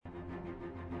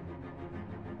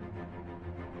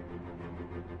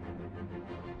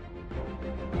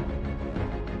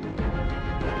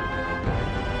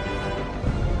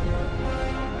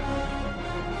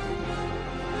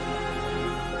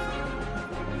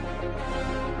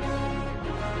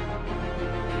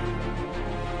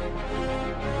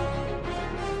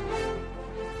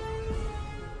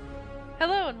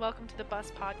welcome to the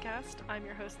Bus Podcast. I'm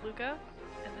your host, Luka,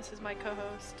 and this is my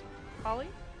co-host, Holly.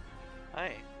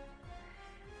 Hi.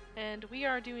 And we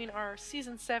are doing our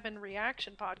Season 7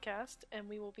 reaction podcast, and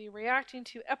we will be reacting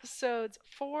to episodes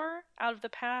 4, Out of the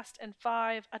Past, and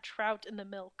 5, A Trout in the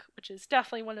Milk, which is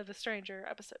definitely one of the stranger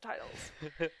episode titles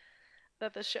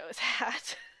that the show has had.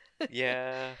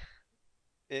 Yeah,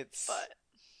 But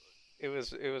it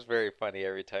was very funny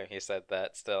every time he said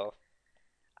that still.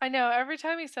 I know, every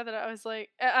time he said that, I was like,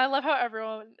 I love how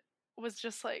everyone was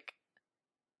just like,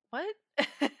 what?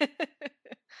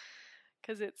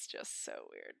 Because it's just so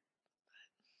weird.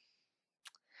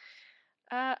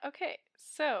 Okay,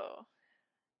 so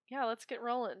yeah, let's get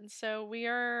rolling. So we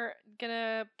are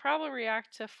gonna probably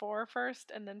react to 4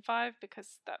 first and then 5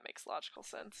 because that makes logical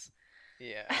sense.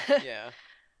 Yeah.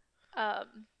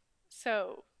 Um,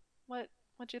 so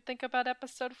what'd you think about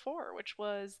episode 4, which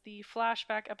was the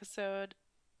flashback episode?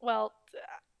 Well,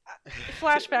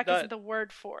 flashback isn't Not the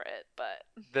word for it, but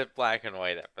the black and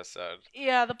white episode,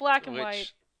 yeah, the black and white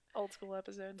which old school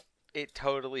episode. it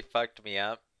totally fucked me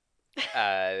up.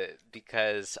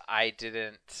 Because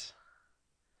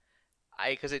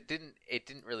because it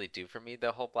didn't really do for me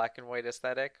the whole black and white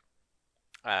aesthetic.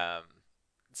 Um,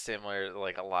 Similar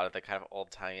like a lot of the kind of old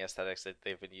timey aesthetics that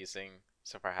they've been using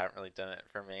so far haven't really done it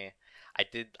for me.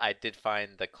 I did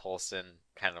find the Coulson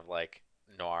kind of like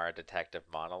noir detective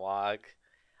monologue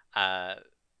uh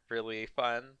really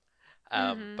fun.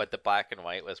 Mm-hmm. But the black and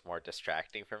white was more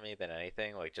distracting for me than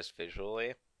anything, like just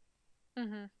visually.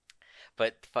 Mm-hmm.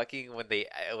 But fucking when they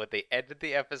ended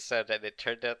the episode and it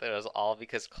turned out that it was all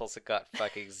because Coulson got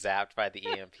fucking zapped by the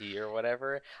EMP or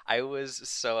whatever, I was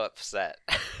so upset,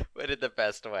 but in the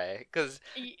best way. Because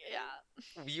Yeah.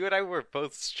 you and I were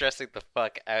both stressing the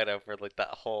fuck out over like that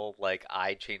whole like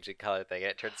eye changing color thing.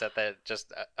 And it turns out that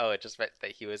it just meant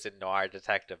that he was in noir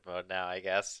detective mode now, I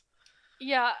guess.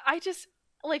 Yeah, I just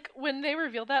like when they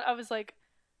revealed that, I was like,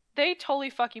 they totally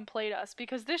fucking played us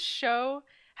because this show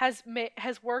has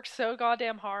worked so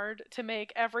goddamn hard to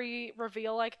make every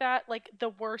reveal like that like the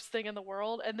worst thing in the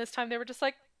world, and this time they were just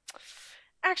like,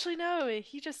 actually no,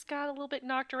 he just got a little bit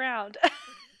knocked around.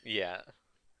 Yeah.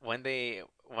 When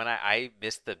I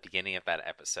missed the beginning of that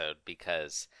episode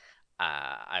because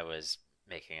I was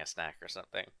making a snack or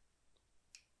something.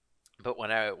 But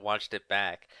when I watched it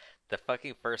back, the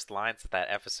fucking first lines of that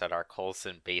episode are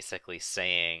Coulson basically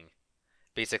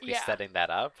Yeah. setting that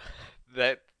up.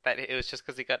 That it was just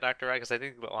because he got knocked around. Because I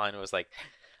think the line was like,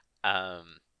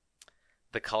 um,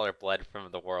 "The color bled from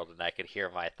the world, and I could hear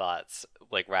my thoughts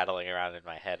like rattling around in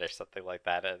my head" or something like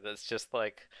that. And it's just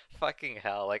like fucking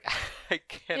hell. Like I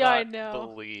Yeah, I cannot know.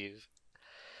 believe.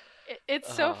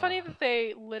 It's so Oh, funny that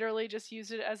they literally just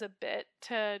used it as a bit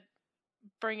to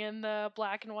bring in the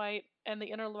black and white and the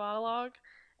inner monologue,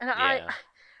 and yeah,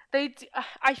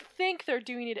 I think they're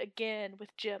doing it again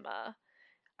with Gemma.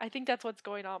 I think that's what's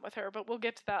going on with her, but we'll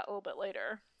get to that a little bit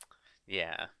later.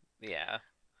 yeah, yeah,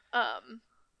 Um,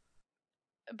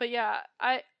 but yeah,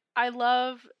 I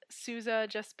love Sousa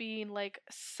just being like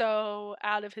so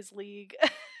out of his league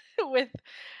with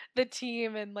the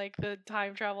team and like the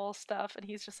time travel stuff, and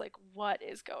he's just like, what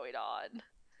is going on?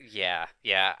 yeah.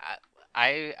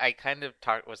 I kind of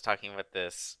was talking about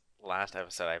this last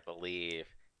episode, I believe,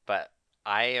 but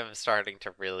I am starting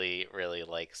to really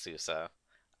like Sousa.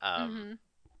 Um, Mm-hmm.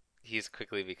 he's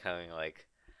quickly becoming like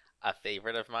a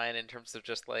favorite of mine in terms of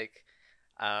just like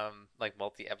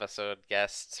multi-episode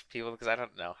guest people because I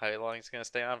don't know how long he's gonna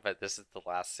stay on, but this is the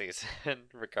last season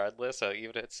regardless. So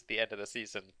even if it's the end of the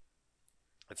season,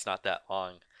 it's not that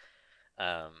long.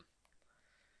 Um,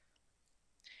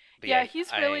 but Yeah,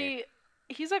 yeah,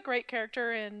 he's a great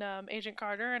character in Agent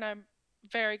Carter, and I'm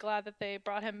very glad that they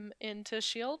brought him into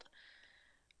Shield,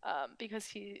 because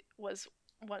he was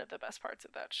one of the best parts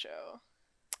of that show.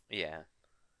 yeah.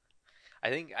 I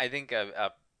think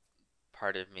a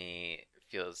part of me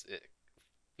feels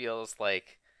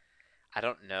like I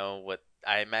don't know what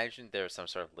I imagined there was some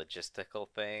sort of logistical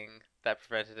thing that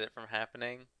prevented it from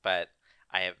happening, but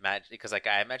I imagine because like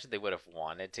I imagine they would have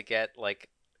wanted to get like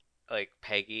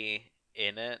Peggy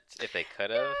in it if they could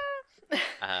have. Yeah.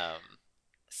 Um,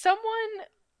 Someone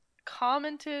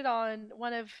commented on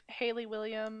one of Haley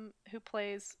William, who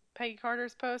plays Peggy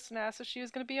Carter's post, and asked if she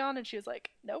was going to be on, and she was like,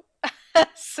 nope.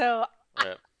 So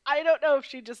Rip. I don't know if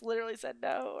she just literally said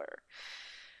no or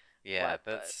Yeah, what,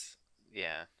 but that's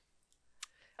yeah.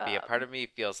 But yeah, part um, of me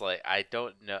feels like I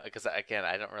don't know because again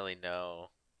I don't really know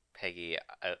Peggy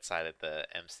outside of the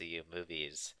MCU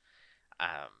movies.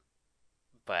 Um,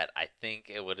 but I think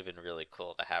it would have been really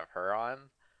cool to have her on.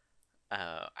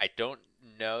 I don't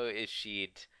know if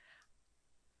she'd.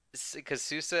 because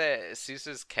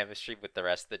Sousa's chemistry with the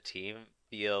rest of the team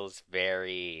feels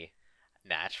very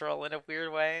natural in a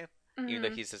weird way, even though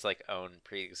Hmm. he's his like own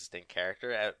pre-existing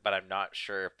character. But I'm not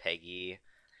sure if Peggy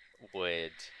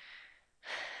would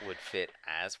would fit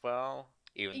as well,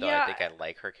 even though I Yeah, think I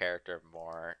like her character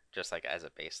more just like as a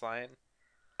baseline.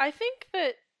 I think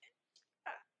that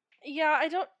yeah,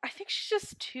 I think she's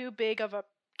just too big of a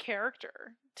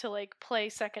character to like play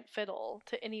second fiddle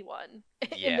to anyone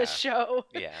in this Yeah, show.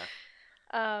 yeah,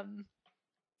 um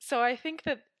so I think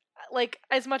that like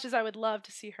as much as I would love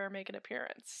to see her make an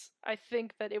appearance, I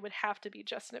think that it would have to be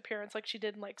just an appearance like she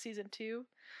did in like season 2,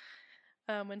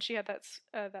 when she had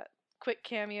that quick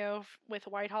cameo with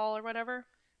Whitehall or whatever.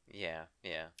 yeah,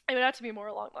 yeah, It would have to be more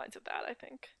along the lines of that, I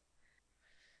think.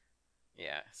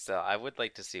 yeah. So I would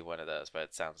like to see one of those, but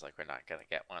it sounds like we're not gonna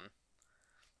get one.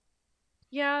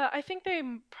 Yeah, I think they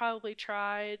probably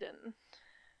tried and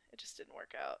it just didn't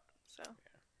work out. So,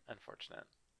 Unfortunate.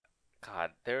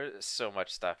 God, there's so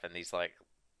much stuff in these like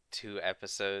 2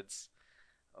 episodes.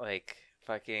 Like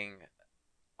fucking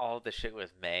all the shit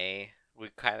with May. We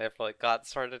kind of like got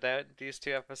sorted out in these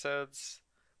 2 episodes.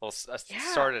 Well, yeah.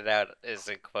 sorted out is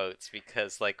in quotes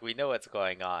because like we know what's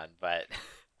going on, but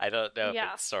I don't know if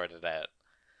Yeah. it's sorted out.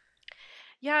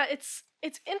 Yeah, it's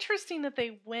interesting that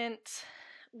they went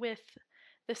with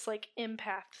this like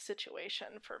empath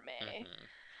situation for May. Hmm.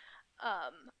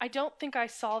 I don't think I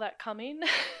saw that coming.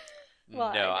 Well, No,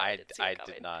 I know I didn't see I it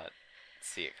did coming. not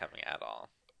see it coming at all.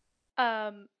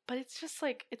 But it's just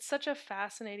like it's such a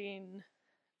fascinating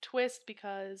twist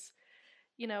because,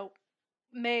 you know,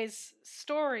 May's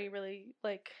story really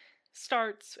like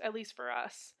starts, at least for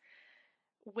us,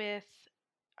 with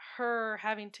her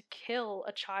having to kill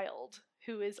a child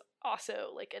who is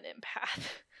also like an empath.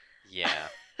 Yeah,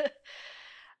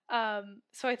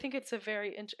 So I think it's a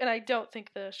very and I don't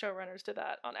think the showrunners did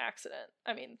that on accident.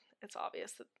 I mean, it's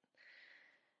obvious that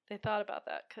they thought about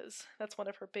that because that's one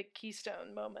of her big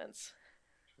keystone moments.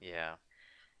 yeah,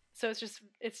 So it's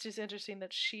just interesting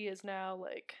that she is now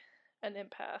like an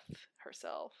empath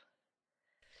herself.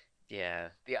 yeah.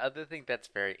 The other thing that's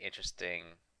very interesting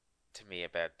to me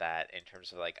about that in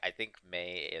terms of like I think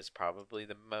May is probably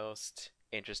the most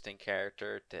interesting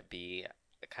character to be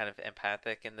kind of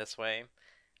empathic in this way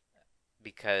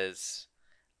because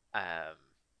um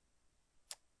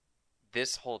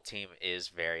this whole team is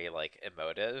very like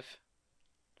emotive.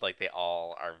 Like they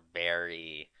all are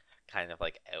very kind of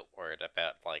like outward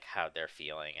about like how they're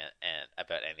feeling and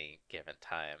about any given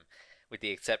time. With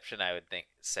the exception, I would think,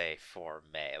 say for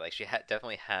May, like she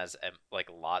definitely has like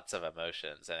lots of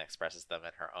emotions and expresses them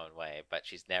in her own way, but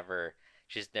she's never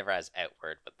as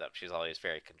outward with them. She's always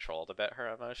very controlled about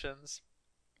her emotions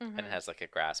and Mm-hmm. has like a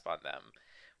grasp on them.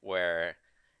 Where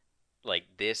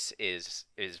like this is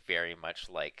very much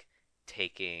like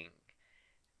taking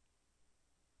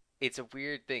it's a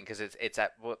weird thing because it's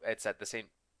at the same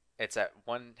it's at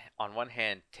one on one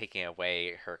hand taking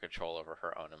away her control over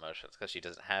her own emotions because she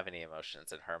doesn't have any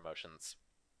emotions and her emotions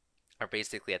are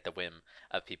basically at the whim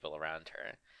of people around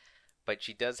her, but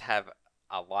she does have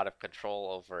a lot of control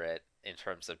over it in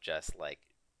terms of just like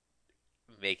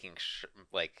making sure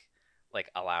like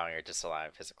allowing or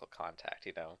disallowing physical contact,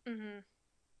 Mm-hmm.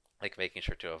 like making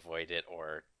sure to avoid it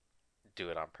or do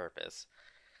it on purpose.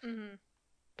 Mm-hmm.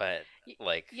 But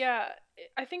like Yeah,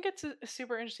 I think it's a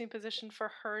super interesting position for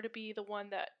her to be the one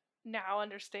that now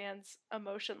understands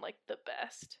emotion like the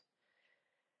best.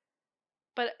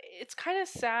 But it's kind of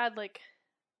sad, like,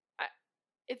 I,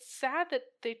 it's sad that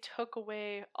they took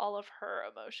away all of her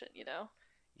emotion, you know?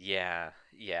 yeah,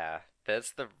 yeah.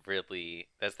 That's the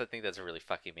thing that's really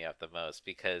fucking me up the most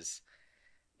because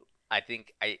I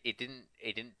think I it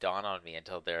didn't dawn on me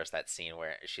until there's that scene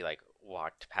where she like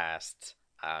walked past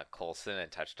Coulson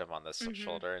and touched him on the Mm-hmm.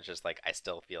 shoulder and just like I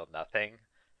still feel nothing.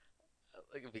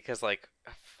 Because like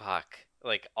fuck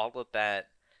like all of that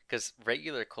because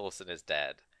regular Coulson is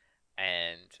dead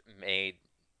and May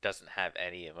doesn't have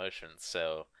any emotions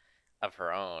so of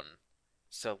her own.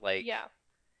 So like Yeah.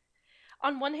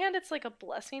 On one hand, it's like a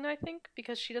blessing, I think,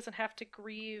 because she doesn't have to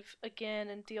grieve again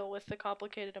and deal with the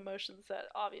complicated emotions that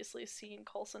obviously seeing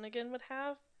Coulson again would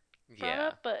have brought yeah.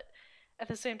 up. But at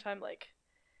the same time, like,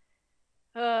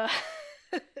 uh,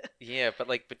 Yeah, but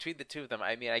like between the two of them,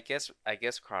 I mean, I guess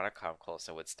Chronicom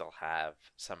Coulson would still have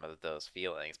some of those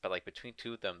feelings, but like between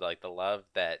two of them, like the love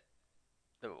that,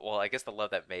 well, I guess the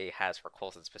love that May has for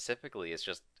Coulson specifically is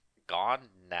just gone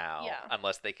now, yeah,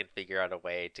 unless they can figure out a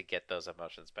way to get those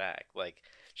emotions back. Like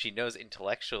she knows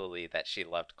intellectually that she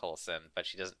loved Coulson, but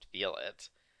she doesn't feel it.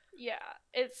 yeah.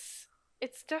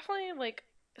 It's definitely like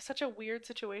such a weird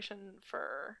situation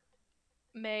for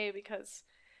May because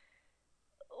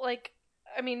like,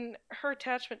 I mean, her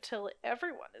attachment to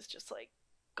everyone is just like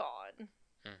gone,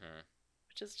 Hmm.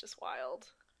 which is just wild.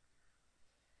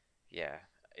 Yeah,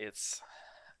 it's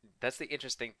that's the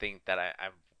interesting thing that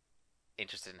I'm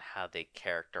interested in how they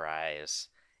characterize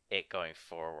it going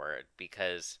forward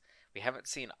because we haven't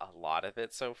seen a lot of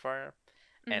it so far,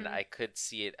 and Hmm. I could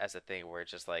see it as a thing where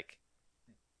it's just like,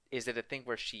 is it a thing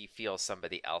where she feels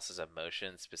somebody else's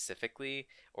emotion specifically,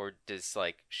 or does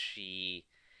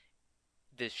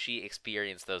she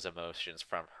experience those emotions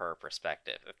from her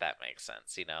perspective, if that makes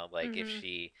sense, like Hmm.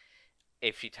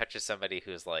 if she touches somebody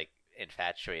who's like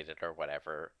infatuated or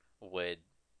whatever,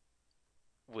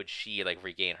 would she like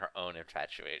regain her own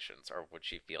infatuations, or would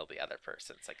she feel the other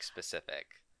person's like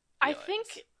specific I think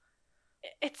feelings?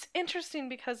 it's interesting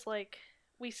because like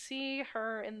we see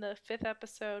her in the fifth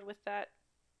episode with that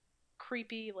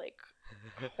creepy like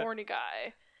horny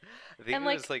guy, I think and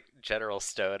it was like like General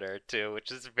Stoner too,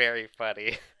 which is very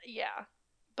funny. yeah,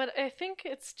 but I think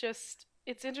it's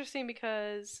interesting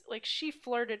because like she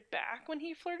flirted back when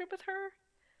he flirted with her,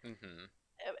 Hmm.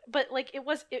 but like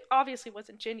it obviously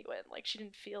wasn't genuine. Like she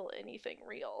didn't feel anything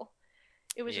real.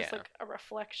 It was just Yeah, like a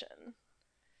reflection.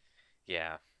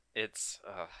 yeah. It's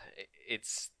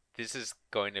this is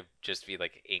going to just be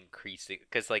like increasing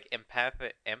because like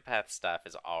empath stuff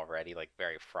is already like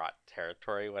very fraught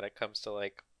territory when it comes to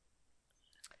like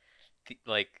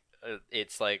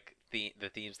it's like the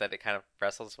themes that it kind of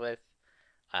wrestles with,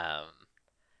 um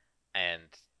and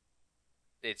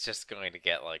it's just going to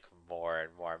get like more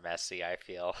and more messy, I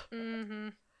feel. Mm-hmm.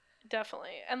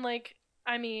 Definitely. And like,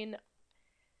 I mean,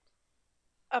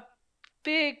 a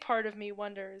big part of me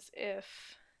wonders if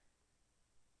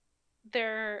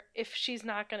she's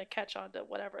not gonna catch on to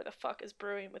whatever the fuck is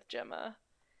brewing with Gemma.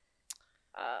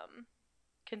 Um,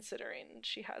 Considering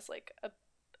she has like a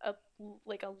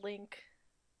like a link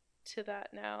to that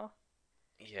now.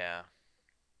 Yeah,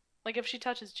 Like if she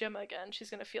touches Gemma again, she's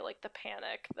gonna feel like the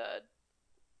panic, the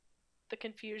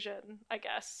confusion, I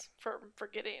guess, for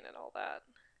forgetting and all that.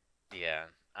 yeah.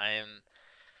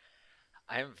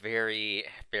 I'm very,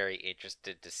 very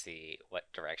interested to see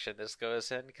what direction this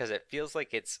goes in because it feels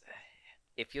like it's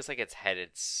headed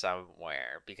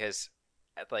somewhere because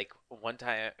at like one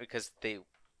time because they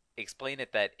explain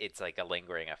it that it's like a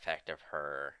lingering effect of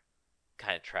her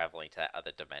kind of traveling to that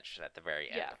other dimension at the very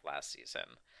end Yeah. of last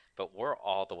season. But we're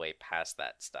all the way past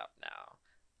that stuff now.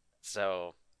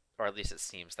 So, or at least it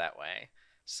seems that way.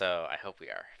 So I hope we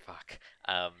are. Fuck.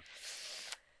 Um,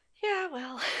 Yeah,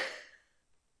 well,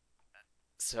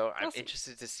 so I'm we'll see.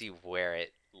 interested to see where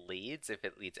it leads, if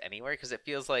it leads anywhere, because it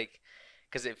feels like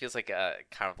a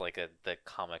kind of like a the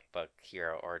comic book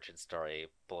hero origin story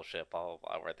bullshit, blah blah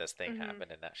blah, where this thing Hmm.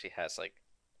 happened and now she has like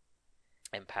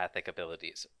empathic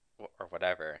abilities or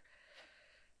whatever.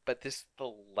 But this is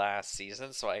the last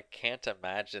season, so I can't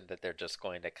imagine that they're just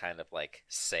going to kind of like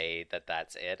say that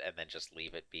that's it and then just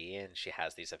leave it be and she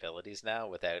has these abilities now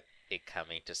without it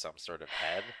coming to some sort of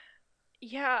head.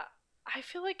 Yeah, I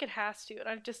feel like it has to, and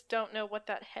I just don't know what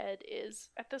that head is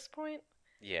at this point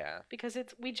Yeah. because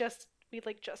we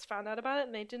like just found out about it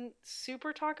and they didn't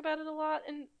super talk about it a lot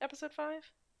in episode 5.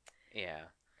 Yeah.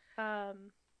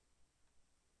 Um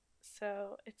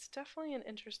so it's definitely an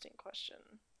interesting question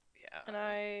Yeah. and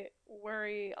I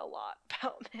worry a lot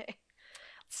about May.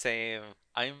 Same.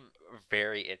 I'm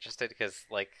very interested because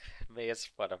like May is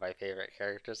one of my favorite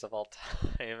characters of all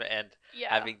time, and Yeah.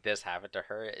 having this happen to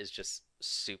her is just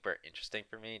super interesting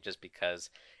for me. Just because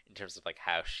in terms of like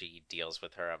how she deals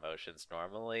with her emotions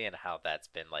normally, and how that's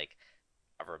been like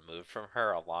removed from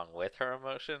her along with her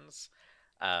emotions.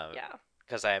 Um, Yeah.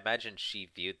 because I imagine she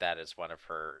viewed that as one of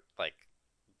her like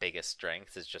biggest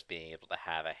strengths is just being able to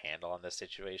have a handle on the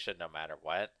situation no matter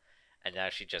what, and now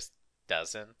she just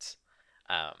doesn't.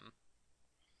 Um,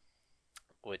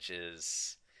 which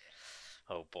is,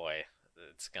 oh boy,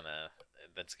 it's gonna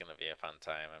that's gonna be a fun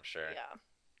time, I'm sure. Yeah.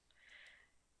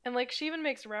 And like she even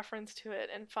makes reference to it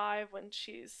in 5 when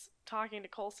she's talking to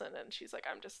Coulson and she's like,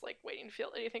 I'm just like waiting to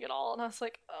feel anything at all. And I was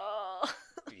like, oh,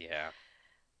 Yeah,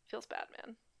 feels bad,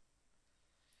 man.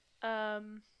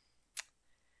 Um,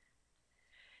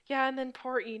 yeah, and then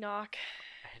poor Enoch.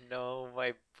 I know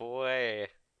my boy.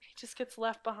 He just gets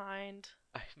left behind.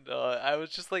 I know. I was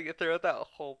just like throughout that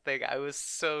whole thing, I was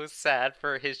so sad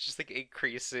for his just like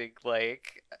increasing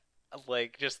like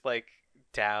just like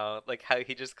down, like how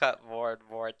he just got more and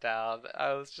more down.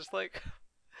 I was just like,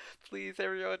 please,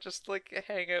 everyone, just like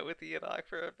hang out with Enoch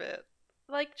for a bit.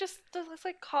 Like, just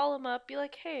like call him up, be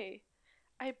like, hey,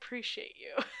 I appreciate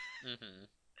you. Hmm.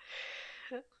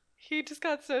 He just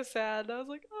got so sad. I was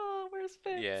like, oh, where's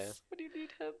Yeah. Vince? When do you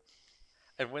need him?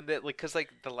 And when the like, cause like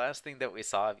the last thing that we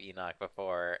saw of Enoch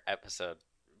before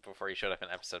he showed up in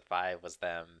episode 5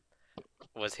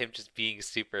 was him just being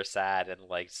super sad and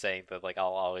like saying that like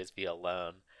I'll always be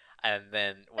alone. And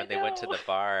then I when they went to know. the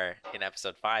bar in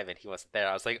episode 5 and he wasn't there,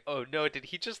 I was like, oh no, did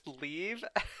he just leave?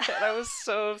 And I was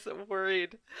so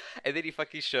worried. And then he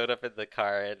fucking showed up in the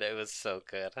car and it was so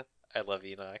good. I love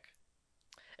Enoch.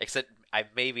 Except I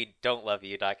maybe don't love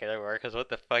Enoch anymore because what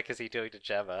the fuck is he doing to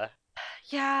Gemma?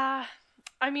 Yeah.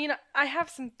 I mean, I have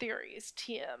some theories,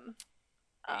 TM.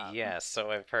 Um, Yeah,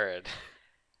 so I've heard.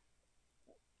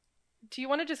 do you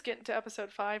want to just get into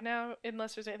episode 5 now,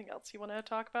 unless there's anything else you want to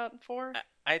talk about in 4?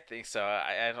 I think so.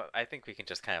 I think we can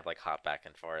just kind of like hop back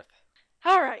and forth.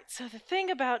 All right, so the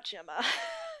thing about Gemma.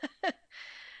 I'm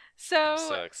So,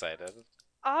 so excited.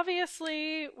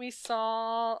 obviously, we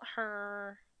saw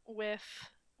her with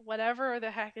whatever the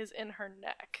heck is in her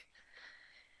neck.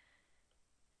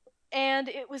 And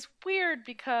it was weird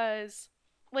because,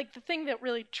 like, the thing that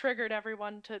really triggered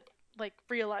everyone to, like,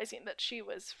 realizing that she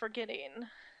was forgetting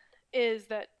is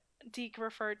that Deke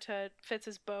referred to Fitz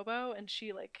as Bobo, and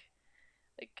she, like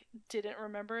didn't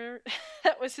remember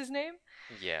that was his name.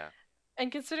 Yeah.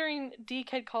 And considering Deke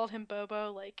had called him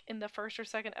Bobo like in the first or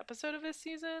second episode of this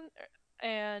season,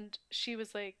 and she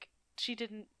was like she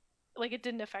didn't like it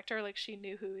didn't affect her, like she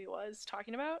knew who he was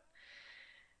talking about,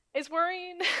 is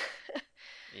worrying.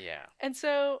 Yeah. And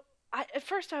so at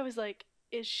first I was like,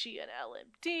 is she an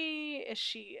LMD? Is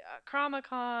she a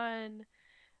Chromacon?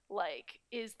 Like,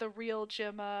 is the real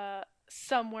Gemma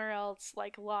somewhere else,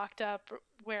 like locked up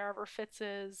wherever Fitz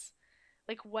is?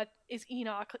 Like, what is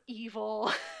Enoch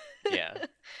evil? Yeah.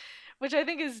 Which I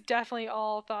think is definitely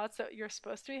all thoughts that you're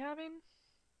supposed to be having.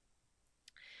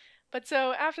 But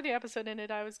so after the episode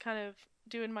ended, I was kind of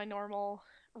doing my normal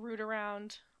root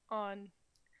around on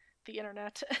the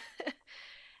internet.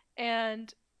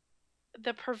 And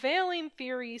the prevailing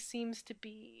theory seems to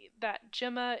be that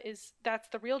that's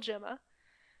the real Gemma.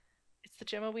 It's the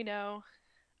Gemma we know.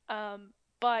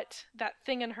 But that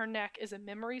thing in her neck is a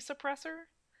memory suppressor,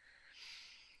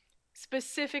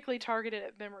 specifically targeted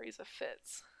at memories of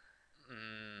Fitz.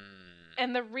 Mm,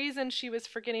 And the reason she was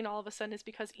forgetting all of a sudden is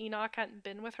because Enoch hadn't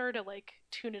been with her to like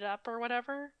tune it up or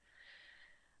whatever.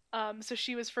 So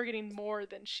she was forgetting more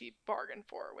than she bargained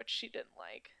for, which she didn't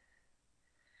like.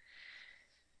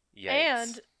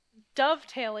 And yikes.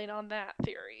 dovetailing on that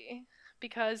theory,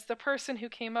 because the person who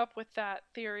came up with that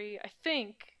theory, I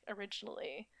think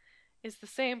originally, is the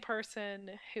same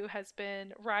person who has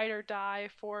been ride or die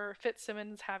for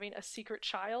Fitzsimmons having a secret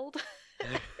child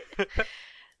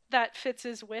that Fitz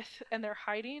is with and they're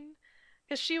hiding.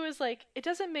 Because she was like, it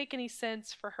doesn't make any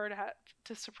sense for her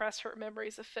to suppress her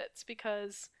memories of Fitz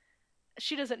because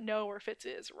she doesn't know where Fitz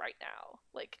is right now.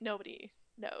 Like, nobody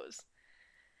knows.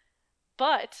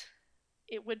 But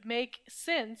it would make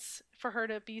sense for her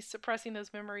to be suppressing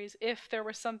those memories if there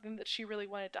was something that she really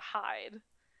wanted to hide.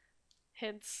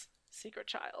 Hence, secret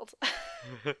child.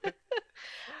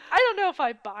 I don't know if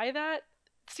I buy that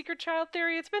secret child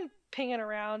theory. It's been pinging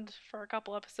around for a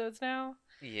couple episodes now.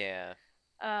 Yeah.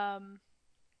 Um,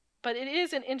 but it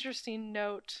is an interesting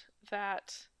note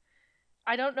that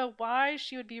I don't know why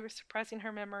she would be suppressing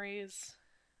her memories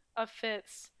of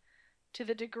Fitz to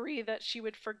the degree that she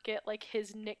would forget like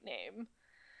his nickname.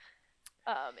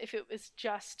 If it was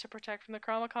just to protect from the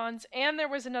Chromacons. And there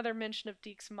was another mention of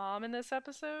Deke's mom in this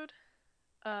episode,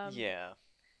 um, Yeah.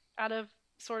 out of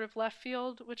sort of left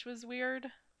field, which was weird.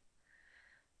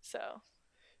 So,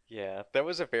 Yeah. That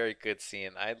was a very good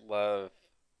scene. I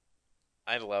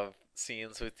love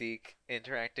scenes with Deke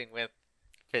interacting with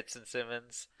Fitz and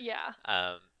Simmons. yeah.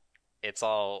 Um, it's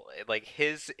all like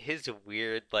his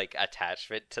weird like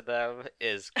attachment to them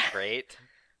is great.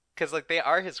 Cause like they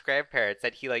are his grandparents,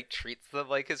 and he like treats them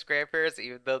like his grandparents,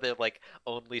 even though they're like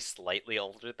only slightly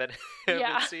older than him. It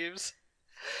Yeah. seems,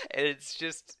 and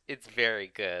it's very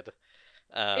good.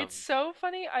 Um, It's so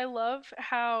funny. I love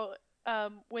how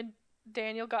when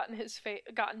Daniel got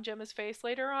in Gemma's face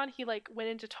later on, he like went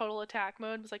into total attack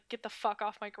mode and was like, "Get the fuck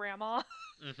off my grandma."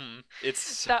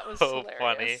 it's That was so funny.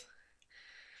 hilarious.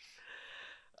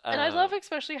 And I love Um,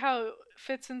 especially how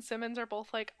Fitz and Simmons are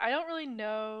both like, "I don't really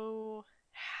know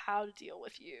how to deal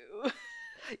with you."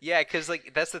 yeah, cause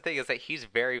like that's the thing is that he's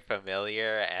very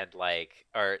familiar and like,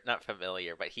 or not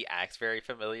familiar, but he acts very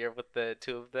familiar with the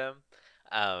two of them.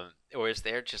 Whereas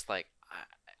they're just like,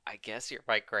 I guess you're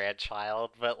my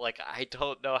grandchild, but like I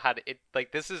don't know how to.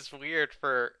 Like this is weird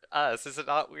for us. Is it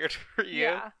not weird for you?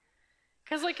 Yeah.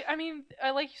 Cuz like I mean,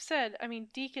 like you said, I mean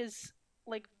Deke is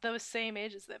like the same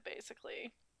age as them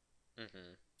basically.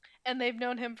 Hmm. And they've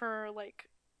known him for like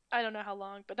I don't know how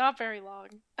long, but not very long.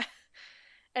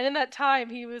 And in that time,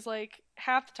 he was like,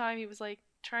 half the time, he was like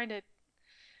trying to,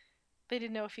 they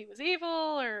didn't know if he was evil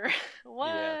or Yeah.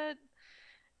 what.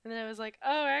 And then it was like,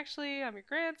 oh, actually, I'm your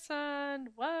grandson.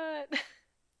 What?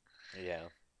 Yeah.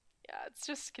 Yeah, it's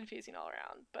just confusing all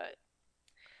around. But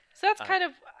so that's Uh, kind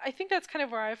of, I think that's kind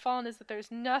of where I've fallen is that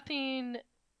there's nothing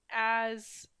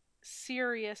as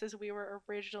serious as we were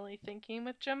originally thinking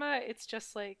with Gemma. It's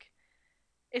just like,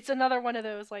 it's another one of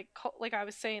those like I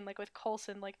was saying like with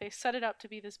Coulson, like they set it up to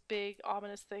be this big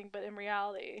ominous thing, but in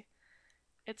reality,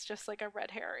 it's just like a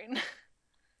red herring.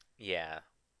 yeah.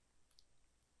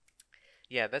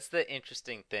 Yeah, that's the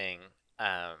interesting thing.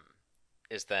 Um,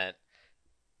 is that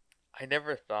I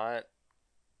never thought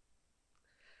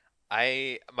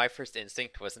my first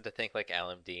instinct wasn't to think like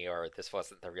LMD or this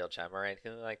wasn't the real gem or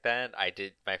anything like that.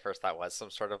 My first thought was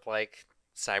some sort of like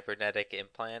cybernetic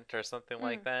implant or something Mm.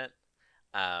 like that.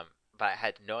 Um, but I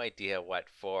had no idea what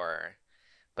for.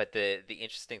 But the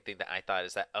interesting thing that I thought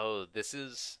is that this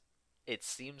is it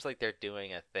seems like they're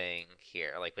doing a thing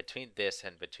here. Like between this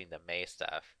and between the May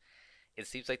stuff, it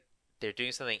seems like they're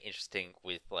doing something interesting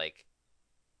with like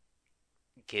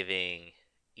giving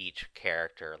each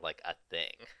character like a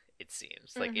thing. It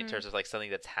seems like in Mhm. terms of like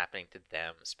something that's happening to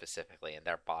them specifically in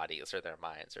their bodies or their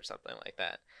minds or something like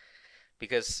that.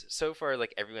 Because so far,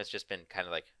 like everyone's just been kind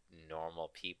of like normal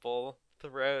people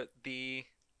throughout the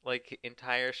like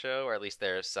entire show, or at least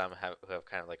there's some who have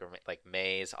kind of like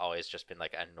May's always just been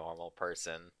like a normal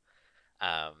person.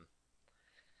 Um,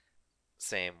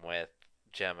 Same with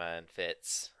Gemma and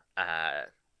Fitz,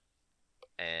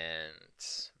 and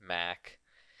Mac,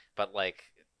 but like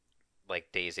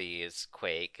Daisy is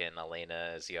Quake and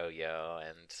Elena is Yo-Yo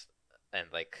and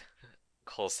like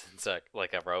Coulson's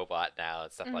like a robot now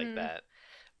and stuff like Mhm. that.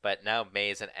 But now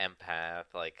May's an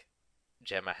empath. Like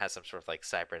Gemma has some sort of like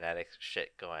cybernetic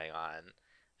shit going on,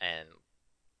 and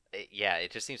yeah,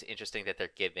 it just seems interesting that they're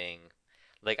giving.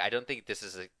 Like, I don't think this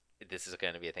is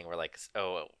going to be a thing where like,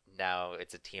 oh, now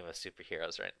it's a team of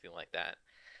superheroes or anything like that.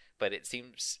 But it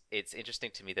seems it's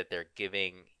interesting to me that they're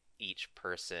giving each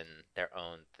person their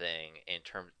own thing in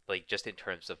terms like just in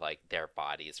terms of like their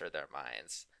bodies or their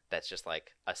minds. That's just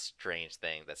like a strange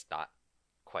thing that's not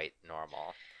quite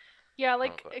normal, Yeah, quote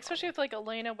like unquote especially normal. with like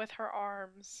Elena with her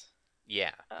arms.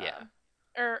 Yeah, yeah. Um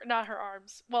or not her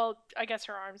arms. Well, I guess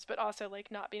her arms, but also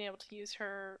like not being able to use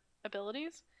her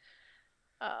abilities.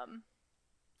 Um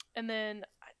and then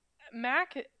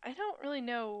Mac, I don't really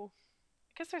know.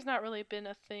 I guess there's not really been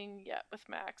a thing yet with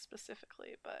Mac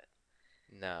specifically, but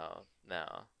No,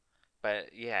 no. But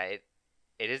yeah, it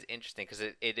is interesting because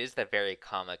it is the very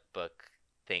comic book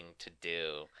thing to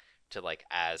do to like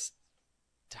as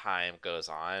time goes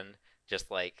on, just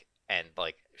like and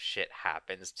like shit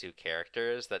happens to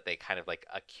characters that they kind of like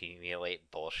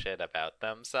accumulate bullshit about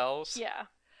themselves. yeah.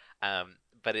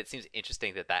 But it seems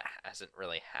interesting that that hasn't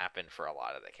really happened for a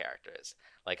lot of the characters.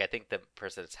 Like I think the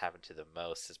person that's happened to the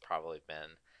most has probably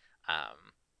been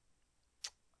um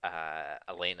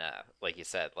Elena, like you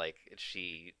said, like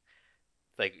she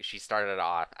started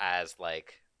off as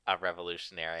like a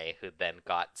revolutionary who then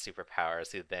got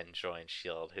superpowers, who then joined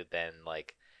Shield, who then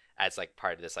like as like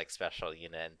part of this like special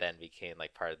unit and then became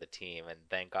like part of the team and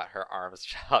then got her arms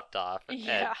chopped off and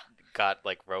Yeah. got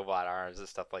like robot arms and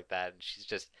stuff like that. And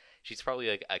she's probably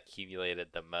like accumulated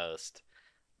the most,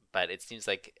 but it seems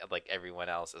like everyone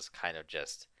else is kind of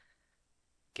just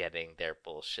getting their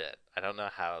bullshit. I don't know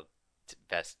how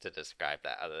best to describe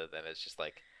that other than it's just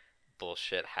like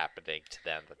bullshit happening to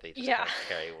them that they just Yeah. kind of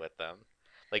carry with them.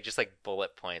 Like just like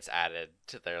bullet points added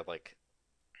to their like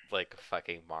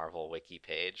fucking Marvel wiki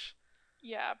page.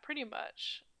 Yeah, pretty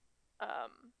much.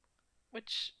 Um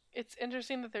which it's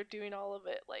interesting that they're doing all of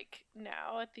it like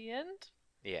now at the end.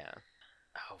 Yeah.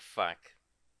 Oh fuck.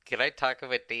 Can I talk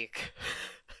about Deke?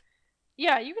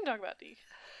 Yeah, you can talk about Deke.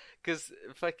 Because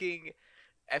fucking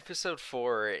episode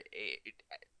 4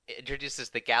 introduces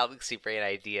the galaxy brain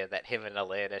idea that him and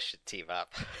Elena should team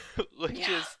up, which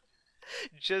Yeah. is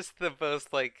just the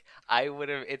most like I would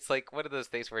have. It's like one of those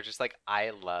things where just like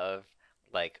I love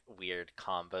like weird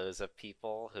combos of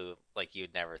people who like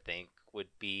you'd never think would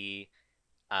be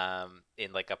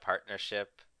in like a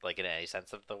partnership, like in any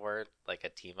sense of the word, like a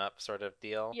team up sort of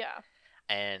deal. Yeah.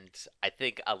 And I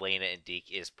think Elena and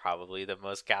Deke is probably the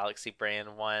most galaxy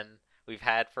brain one we've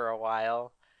had for a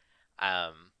while.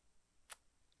 Um,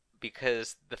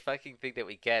 because the fucking thing that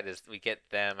we get is we get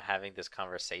them having this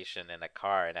conversation in a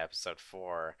car in episode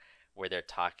 4 where they're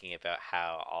talking about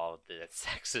how all the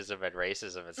sexism and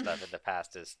racism and stuff in the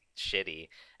past is shitty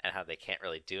and how they can't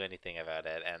really do anything about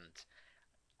it.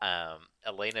 And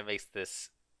Elena makes this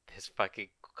this fucking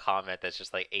comment that's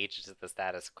just like ages of the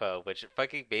status quo, which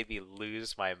fucking made me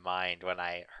lose my mind when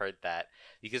I heard that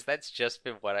because that's just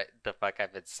been the fuck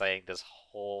I've been saying this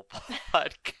whole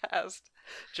podcast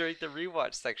during the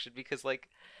rewatch section because like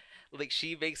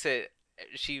she makes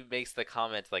the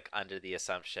comment like under the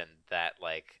assumption that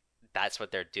like that's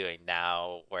what they're doing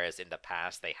now, whereas in the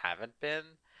past they haven't been,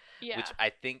 which Yeah. I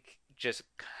think just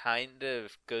kind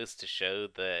of goes to show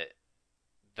the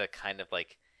kind of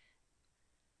like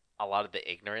a lot of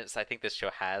the ignorance I think this show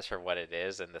has for what it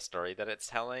is and the story that it's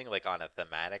telling, like on a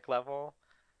thematic level.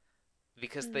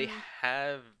 Because they Mhm.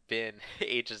 have been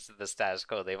agents of the status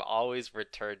quo. They've always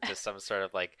returned to some sort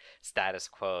of like status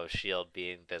quo of Shield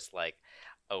being this like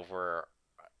over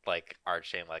like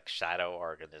arching like shadow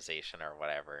organization or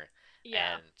whatever.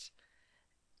 Yeah.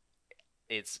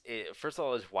 And first of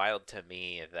all it's wild to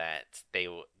me that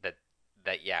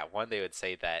that yeah, one they would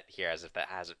say that here as if that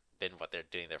hasn't been what they're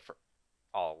doing there for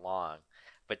all along,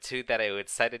 but two, that I would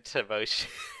set into motion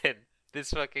this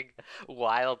fucking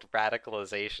wild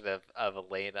radicalization of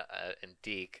Elena and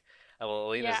Deke. Well,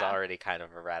 Elena's Yeah. already kind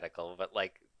of a radical, but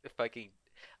like fucking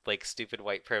like stupid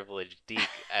white privilege Deke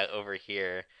over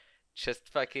here, just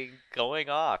fucking going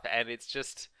off, and it's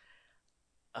just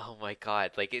oh my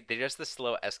god, like they're just the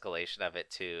slow escalation of it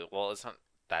too. Well, it's not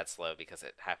that slow because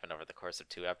it happened over the course of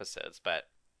 2 episodes, but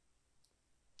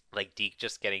like Deke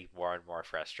just getting more and more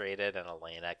frustrated, and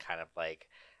Elena kind of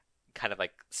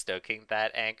like stoking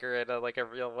that anger in a like a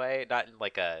real way, not in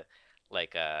like a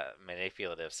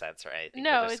manipulative sense or anything, but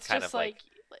No, just it's kind just of like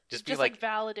like just be just like like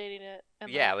validating it and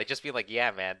yeah, like like just be like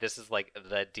yeah, man, this is like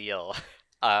the deal.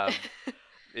 um,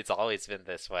 it's always been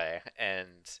this way,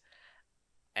 and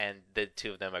the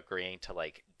two of them agreeing to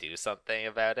like do something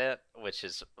about it, which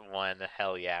is one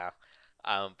hell yeah.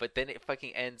 But then it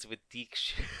fucking ends with Deke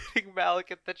shooting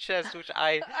Malik in the chest, which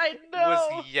I I was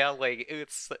know. yelling. It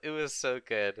was so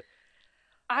good.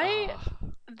 I Oh,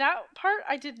 that part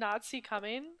I did not see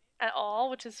coming at all,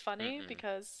 which is funny mm-mm.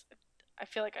 because I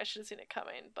feel like I should have seen it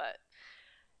coming, but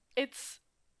it's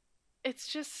it's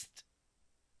just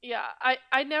yeah,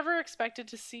 I never expected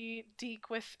to see Deke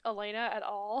with Elena at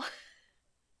all,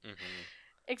 Mm-hmm.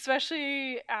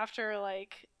 especially after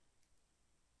like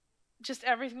just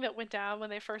everything that went down when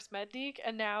they first met Deke,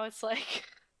 and now it's like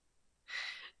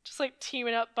just like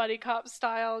teaming up buddy cop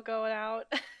style going out.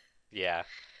 Yeah.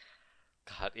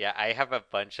 God, yeah, I have a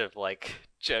bunch of like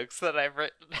jokes that I've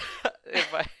written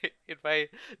in my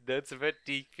notes about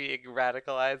Deke being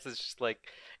radicalized. It's just like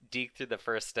Deke threw the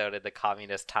first stone in the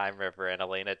communist time river, and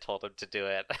Elena told him to do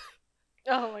it.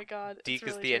 Oh my god, it's Deke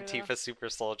is really the true though. Antifa super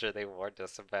soldier they warned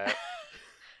us about.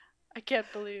 I can't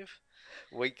believe.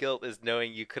 White guilt is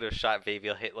knowing you could have shot baby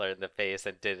Hitler in the face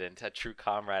and didn't. A true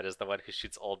comrade is the one who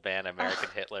shoots old man American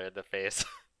Ugh. Hitler in the face.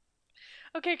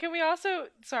 Okay, can we also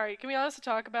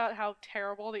talk about how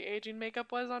terrible the aging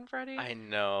makeup was on Freddy? I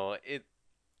know it.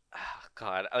 Oh,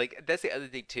 God, like that's the other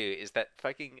thing too is that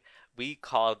fucking we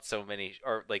called so many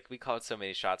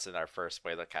shots in our first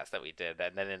spoiler cast that we did,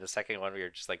 and then in the second one we were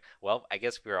just like, well, I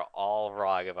guess we were all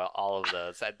wrong about all of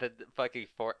those, and then fucking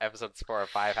four episodes 4 or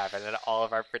 5 happened, and all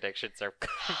of our predictions are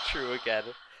come true again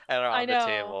and are I on the know.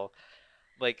 table.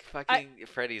 Like I fucking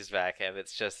Freddy's back, and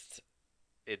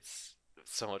it's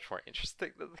so much more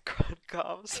interesting than the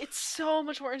Chronicles. it's so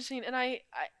much more interesting and I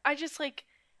just like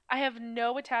I have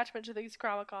no attachment to these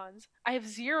Chromicons. I have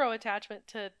zero attachment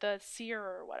to the seer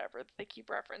or whatever that they keep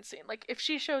referencing. Like if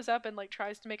she shows up and like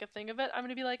tries to make a thing of it, I'm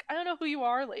gonna be like, I don't know who you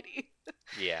are, lady.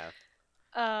 Yeah,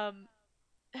 And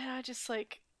I just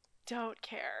like don't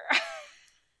care.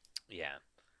 yeah,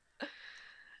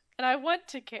 And I want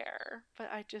to care, but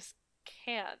I just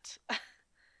can't.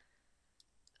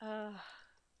 uh,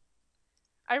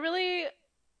 I really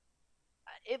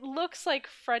it looks like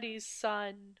Freddy's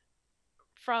son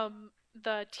from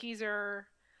the teaser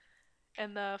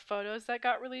and the photos that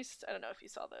got released. I don't know if you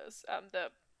saw those. The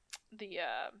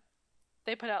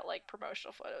they put out like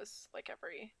promotional photos like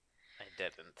every I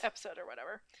didn't. episode or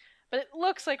whatever. But it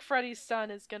looks like Freddy's son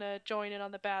is gonna join in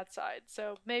on the bad side,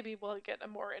 so maybe we'll get a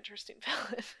more interesting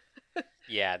villain.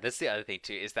 Yeah, that's the other thing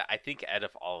too, is that I think out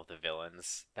of all of the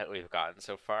villains that we've gotten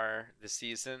so far this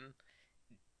season,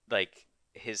 like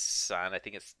his son, I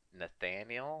think it's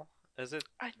Nathaniel. Is it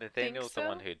I think Nathaniel's the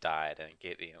one so. who died, and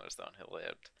Gideon was the one who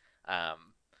lived.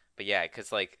 But yeah,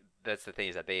 because like that's the thing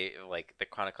is that they like the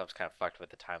Chronicles kind of fucked with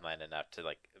the timeline enough to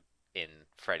like in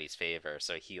Freddy's favor,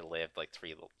 so he lived like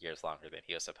 3 years longer than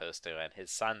he was supposed to, and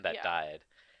his son that Yeah. died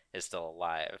is still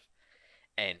alive.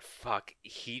 And fuck,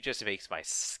 he just makes my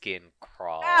skin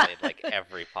crawl Ah! in like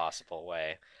every possible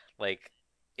way. Like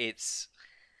it's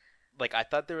like I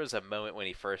thought there was a moment when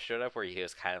he first showed up where he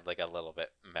was kind of like a little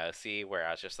bit mousy, where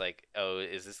I was just like, oh,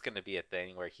 is this gonna be a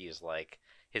thing where he's like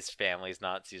his family's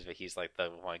Nazis, but he's like the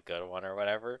one good one or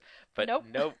whatever? But Nope.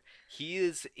 nope, he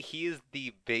is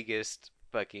the biggest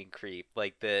fucking creep.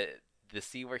 Like the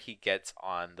scene where he gets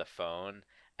on the phone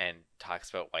and talks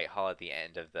about Whitehall at the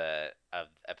end of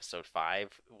episode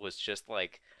 5 was just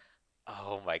like,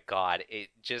 oh my god, it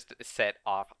just set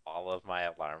off all of my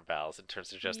alarm bells in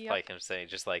terms of just Yep. like him saying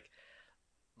just like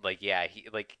yeah, he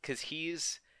like cuz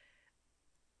he's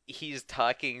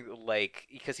talking like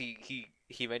because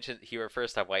he mentioned he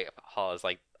refers to Whitehall as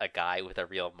like a guy with a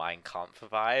real Mein Kampf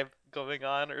vibe going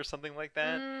on or something like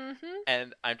that. Mm-hmm.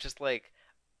 And I'm just like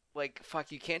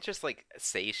fuck, you can't just like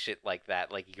say shit like that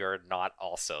like you're not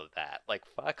also that. Like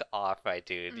fuck off, my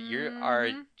dude. You are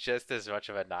Mm-hmm. just as much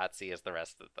of a Nazi as the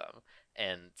rest of them.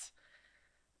 And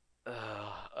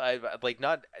I like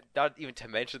not even to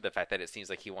mention the fact that it seems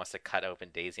like he wants to cut open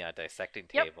Daisy on a dissecting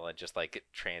Yep. table and just like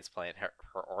transplant her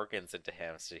organs into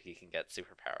him so he can get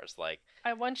superpowers. Like,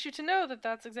 I want you to know that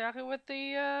that's exactly what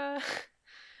the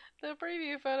the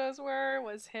preview photos were,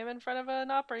 was him in front of an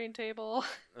operating table.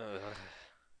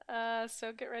 ugh.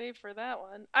 So get ready for that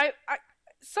one.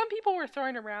 Some people were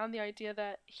throwing around the idea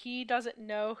that he doesn't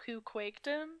know who quaked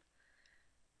him,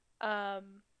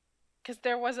 because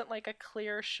there wasn't like a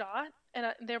clear shot,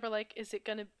 and they were like, is he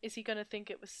gonna think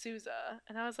it was Sousa?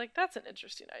 And I was like, that's an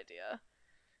interesting idea.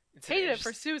 It's an Hated it for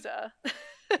interest. Sousa.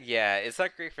 Yeah, it's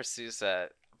not great for Sousa,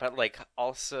 but like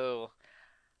also,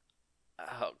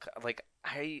 like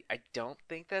I don't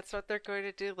think that's what they're going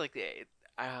to do. Like,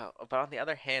 but on the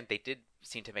other hand, they did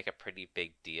seem to make a pretty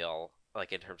big deal,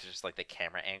 like in terms of just like the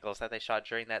camera angles that they shot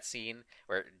during that scene,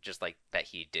 where just like that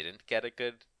he didn't get a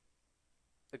good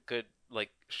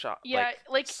like shot, Yeah, like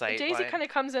like sight Daisy line. kind of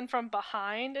comes in from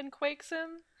behind and quakes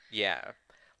him. Yeah,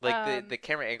 like the Um, the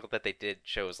camera angle that they did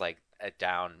shows like a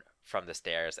down from the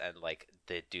stairs, and like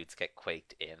the dudes get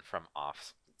quaked in from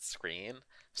off screen.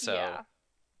 So yeah,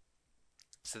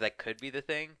 so that could be the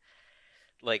thing.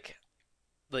 Like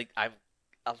I'm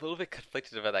a little bit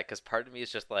conflicted about that because part of me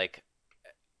is just like,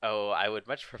 oh, I would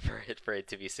much prefer it for it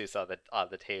to be Seuss on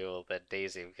the table than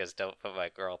Daisy because don't put my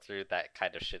girl through that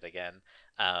kind of shit again.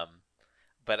 Um,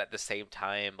 but at the same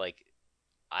time, like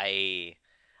I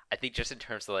I think just in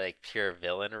terms of like pure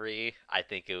villainry, I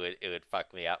think it would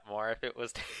fuck me up more if it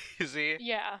was Daisy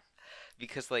yeah.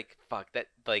 because like fuck that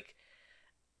like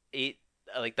it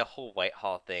like the whole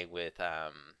Whitehall thing with uh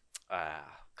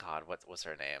God, what's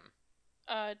her name?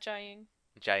 Jiang.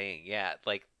 Jiang, yeah,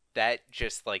 like that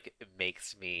just like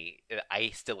makes me I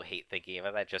still hate thinking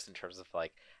about that just in terms of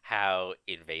like how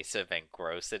invasive and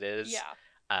gross it is. Yeah,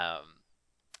 Um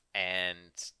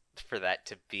and for that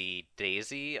to be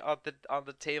Daisy on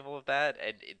the table of that,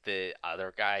 and the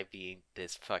other guy being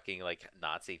this fucking like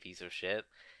Nazi piece of shit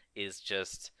is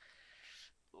just,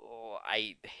 oh,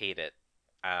 I hate it.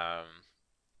 Um,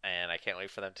 and I can't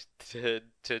wait for them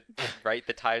to write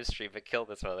the time stream and kill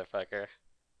this motherfucker.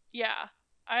 yeah.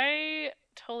 I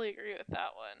totally agree with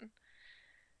that one.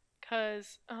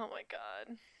 Cause oh my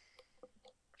god,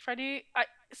 Freddy. I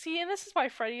see, and this is why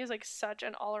Freddy is like such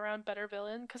an all-around better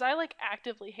villain. Cause I like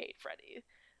actively hate Freddy.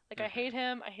 Like I hate Hmm.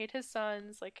 him. I hate his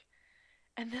sons. Like,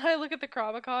 and then I look at the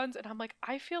Chromicons and I'm like,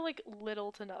 I feel like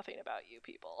little to nothing about you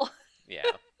people. Yeah,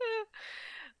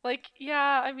 Like,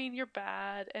 yeah, I mean, you're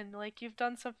bad and like you've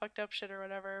done some fucked up shit or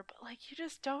whatever, but like you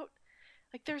just don't,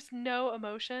 like there's no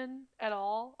emotion at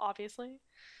all, obviously.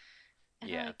 And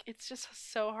yeah, like it's just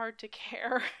so hard to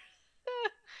care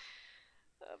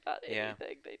about yeah,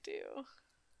 anything they do.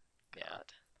 yeah. God.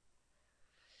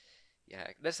 Yeah,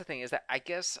 that's the thing is that I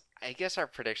guess our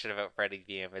prediction about Freddy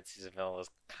being a mid-season villain was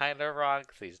kind of wrong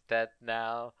because he's dead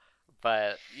now.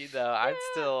 But I'm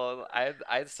still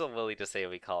willing to say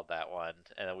we called that one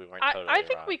and that we weren't I totally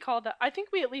think wrong. we called that. I think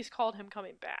we at least called him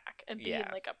coming back and being Yeah,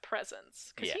 like a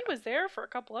presence because he yeah, was there for a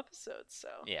couple episodes. So,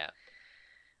 yeah,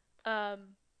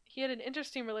 he had an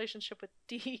interesting relationship with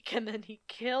Deke, and then he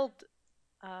killed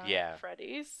yeah,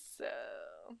 Freddy. So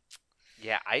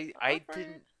yeah. I I awkward.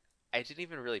 didn't I didn't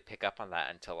even really pick up on that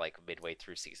until like midway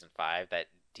through season 5 that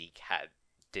Deke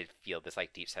did feel this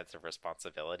like deep sense of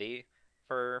responsibility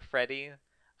for Freddy,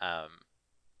 um,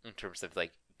 in terms of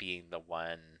like being the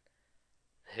one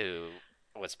who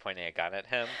was pointing a gun at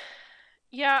him,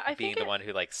 Yeah, I think being the it. one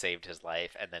who like saved his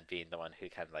life, and then being the one who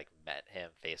kind of like met him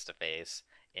face to face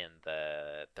in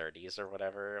the 30s or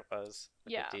whatever it was,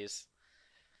 the Yeah, 50s.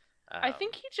 I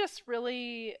think Um, he just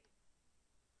really,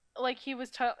 like, he was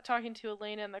talking to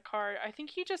Elena in the car. I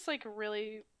think he just like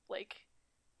really like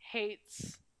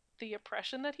hates the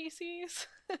oppression that he sees,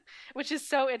 which is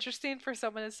so interesting for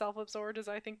someone as self-absorbed as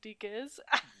I think Deke is.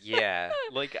 Yeah,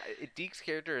 like Deke's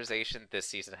characterization this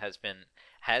season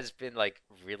has been like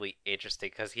really interesting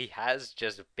because he has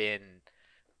just been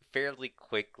fairly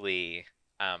quickly,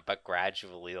 but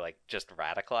gradually, like just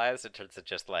radicalized in terms of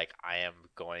just like I am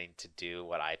going to do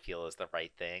what I feel is the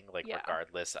right thing, like Yeah,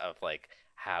 regardless of like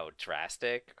how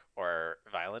drastic or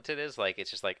violent it is. Like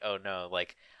it's just like, oh no,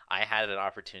 like I had an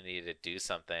opportunity to do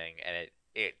something and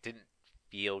it didn't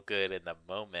feel good in the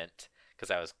moment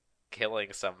because I was killing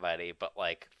somebody, but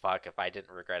like fuck, if I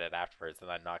didn't regret it afterwards, then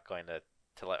I'm not going to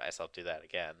let myself do that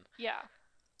again. yeah,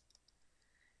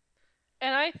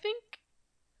 and I think,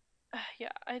 yeah,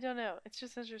 I don't know. It's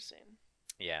just interesting.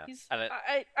 Yeah, He's and it,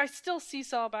 I still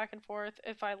seesaw back and forth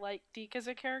if I like Deke as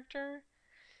a character.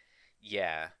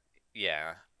 yeah,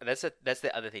 yeah. That's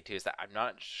the other thing too is that I'm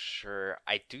not sure.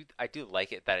 I do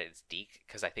like it that it's Deke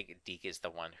because I think Deke is the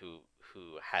one who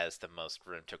has the most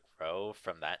room to grow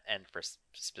from that end for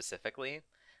specifically.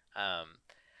 Um,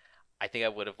 I think I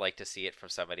would have liked to see it from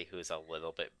somebody who's a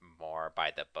little bit more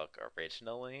by the book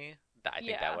originally. That I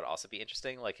think that Yeah, would also be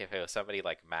interesting. Like if it was somebody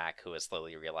like Mac who is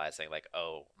slowly realizing like,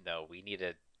 oh no, we need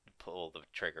to pull the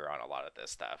trigger on a lot of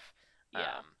this stuff.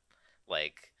 yeah, Um,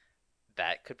 like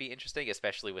that could be interesting,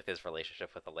 especially with his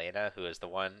relationship with Elena, who is the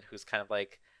one who's kind of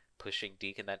like pushing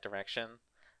Deke in that direction.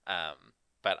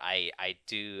 But I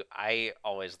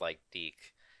always like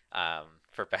Deke,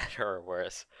 for better or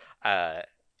worse. Uh,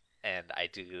 and I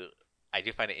do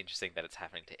find it interesting that it's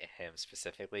happening to him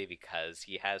specifically because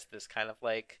he has this kind of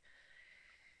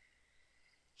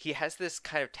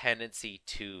tendency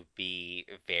to be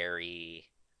very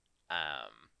um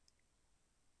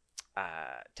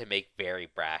to make very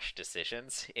brash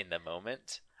decisions in the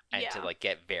moment and to yeah. like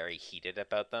get very heated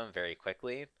about them very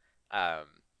quickly. Um,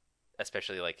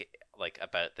 especially like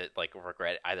about the like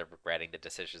regretting the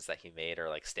decisions that he made or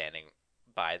like standing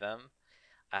by them.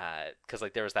 Because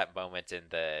like there was that moment in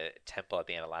the temple at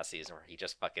the end of last season where he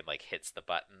just fucking like hits the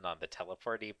button on the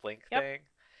teleporty blink Yep. thing,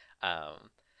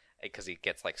 um, because he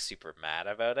gets like super mad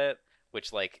about it,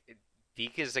 which like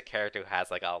Deke is a character who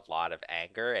has like a lot of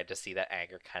anger, and to see that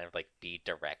anger kind of like be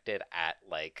directed at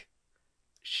like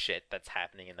shit that's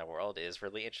happening in the world is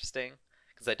really interesting.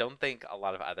 Because I don't think a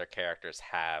lot of other characters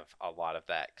have a lot of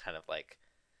that kind of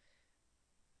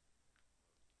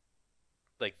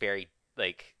like very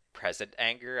like present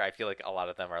anger. I feel like a lot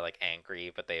of them are like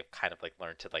angry, but they've kind of like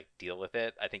learned to like deal with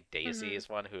it. I think Daisy Mhm. is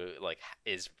one who like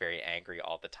is very angry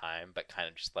all the time, but kind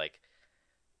of just like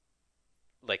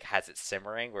has it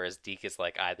simmering, whereas Deke is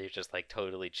like either just like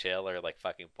totally chill or like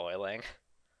fucking boiling.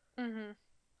 Mhm.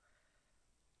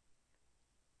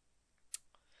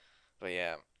 But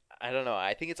yeah, I don't know.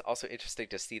 I think it's also interesting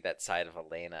to see that side of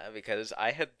Elena because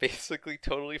I had basically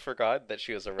totally forgotten that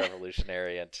she was a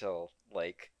revolutionary until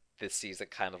like this season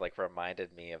kind of like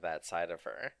reminded me of that side of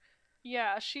her.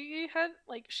 Yeah, she had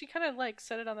like she kind of like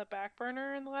set it on the back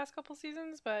burner in the last couple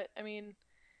seasons, but I mean,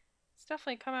 it's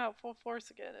definitely come out full force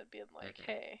again and being like, Hmm.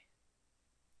 "Hey,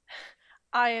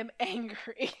 I am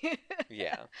angry,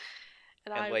 Yeah.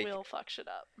 and And I like will fuck shit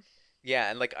up." yeah,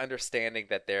 and like understanding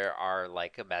that there are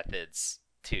like methods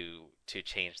to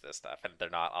change this stuff and they're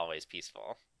not always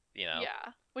peaceful, you know?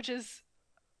 Yeah, which is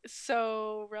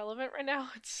so relevant right now.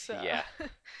 Yeah.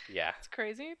 Yeah. It's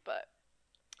crazy, but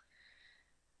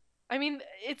I mean,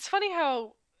 it's funny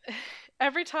how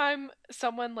every time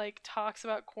someone like talks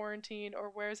about quarantine or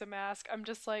wears a mask, I'm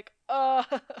just like,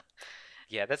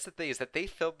 Yeah, that's the thing is that they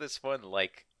filmed this one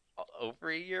like over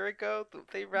a year ago.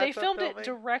 They they wrapped up filmed it filming.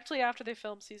 directly after they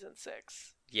filmed season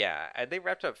 6. Yeah, and they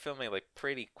wrapped up filming like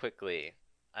pretty quickly,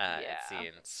 it Yeah.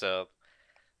 seems. So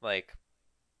like,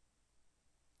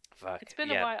 fuck, It's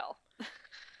been a yeah, while. It's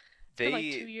been like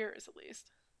 2 they, years at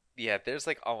least. yeah, there's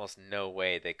like almost no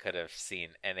way they could have seen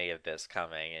any of this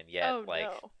coming, and yet Oh like,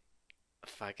 no.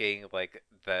 fucking like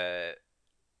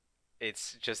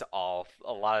it's just all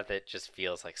a lot of it just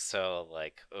feels like so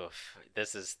like, oof,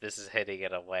 this is hitting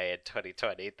in a way in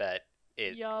 2020 that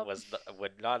it Yup.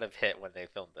 would not have hit when they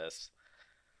filmed this.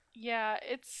 Yeah,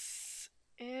 it's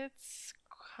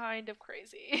kind of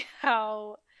crazy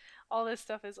how all this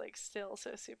stuff is like still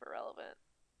so super relevant.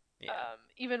 Yeah,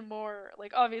 Even more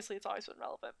like obviously it's always been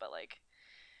relevant, but like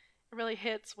it really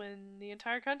hits when the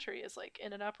entire country is like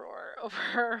in an uproar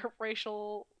over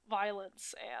racial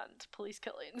violence and police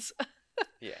killings.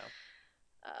 yeah,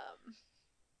 um,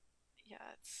 yeah,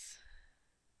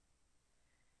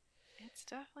 it's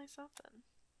definitely something.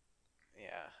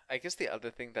 yeah. I guess the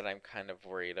other thing that I'm kind of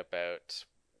worried about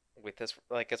with this,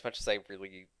 like, as much as I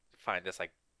really find this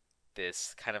like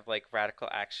this kind of like radical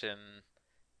action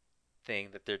thing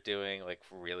that they're doing like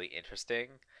really interesting.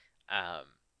 Um,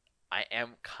 I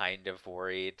am kind of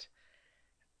worried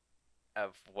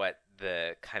of what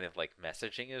the kind of like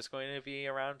messaging is going to be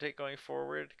around it going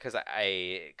forward because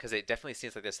because it definitely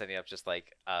seems like they're setting up just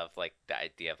like of like the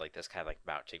idea of like this kind of like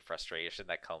mounting frustration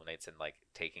that culminates in like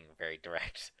taking very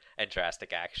direct and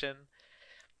drastic action.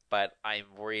 But I'm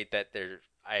worried that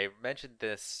I mentioned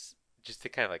this just to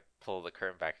kind of like pull the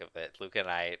curtain back a bit. Luke and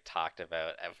I talked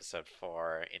about episode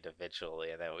 4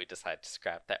 individually, and then we decided to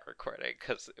scrap that recording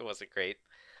because it wasn't great.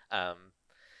 Um,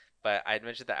 but I'd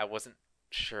mentioned that I wasn't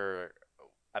sure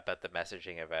about the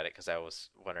messaging about it because I was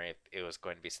wondering if it was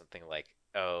going to be something like,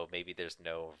 oh, maybe there's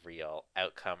no real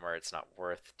outcome or it's not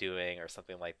worth doing or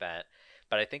something like that.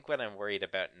 But I think what I'm worried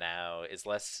about now is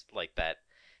less like that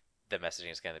the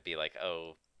messaging is going to be like,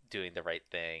 oh, doing the right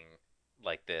thing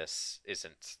like this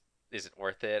isn't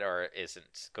worth it or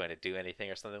isn't going to do anything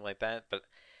or something like that. But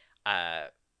uh,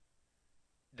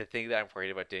 the thing that I'm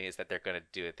worried about doing is that they're going to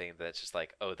do a thing that's just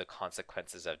like, oh, the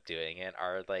consequences of doing it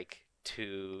are like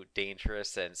too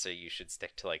dangerous, and so you should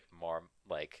stick to like more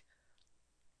like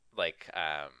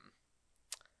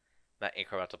not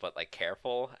incremental but like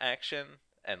careful action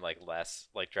and like less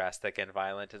like drastic and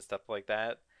violent and stuff like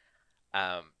that.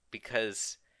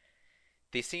 Because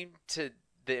they seem to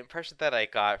the impression that I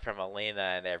got from Elena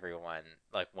and everyone,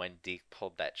 like when Deke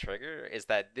pulled that trigger, is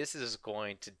that this is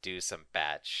going to do some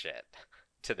bad shit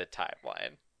to the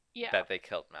timeline Yeah. that they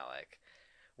killed Malik,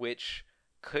 which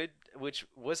which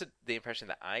wasn't the impression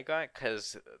that I got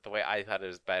because the way I thought it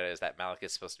was better is that Malik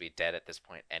is supposed to be dead at this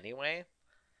point anyway.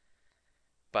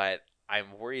 But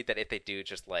I'm worried that if they do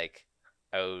just like,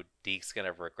 oh, Deke's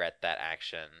gonna regret that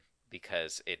action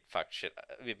because it fucked shit,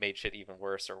 it made shit even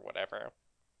worse or whatever.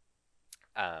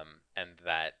 And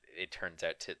that it turns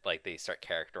out to like they start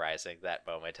characterizing that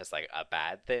moment as like a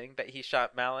bad thing that he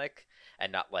shot Malik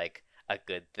and not like a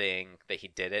good thing that he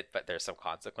did it, but there's some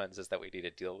consequences that we need to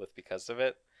deal with because of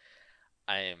it.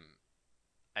 I'm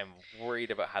I'm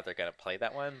worried about how they're gonna play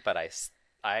that one, but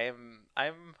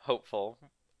I'm hopeful.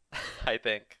 I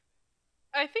think.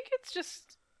 I think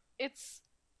it's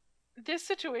this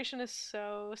situation is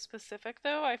so specific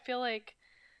though. I feel like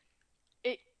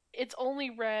it it's only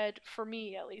read for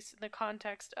me at least in the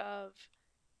context of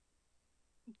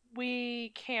we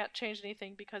can't change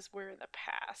anything because we're in the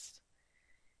past.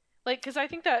 Like cuz I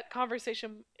think that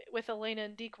conversation with Elena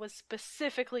and Deke was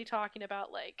specifically talking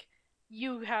about like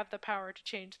you have the power to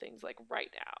change things like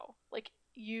right now. Like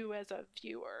you as a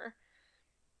viewer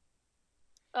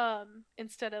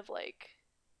instead of like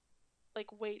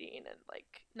waiting and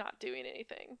like not doing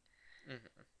anything. Hmm.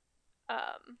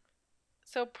 Um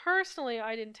so personally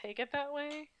I didn't take it that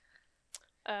way.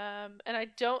 And I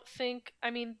don't think,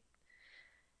 I mean,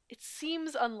 it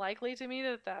seems unlikely to me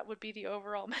that that would be the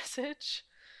overall message,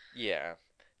 Yeah,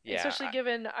 yeah, especially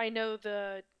given I know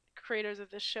the creators of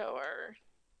this show are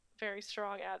very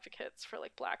strong advocates for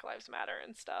like Black Lives Matter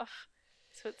and stuff.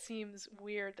 So it seems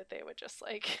weird that they would just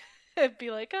like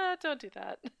be like, ah, don't do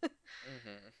that.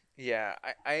 yeah.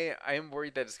 I'm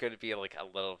worried that it's going to be like a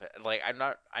little bit like I'm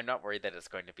not worried that it's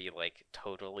going to be like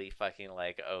totally fucking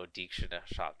like oh Deke should have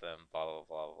shot them blah blah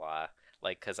blah blah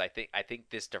like because I think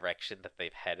this direction that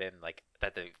they've headed like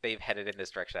that they've headed in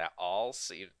this direction at all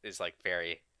is like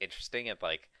very interesting and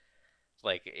like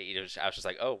you know I was just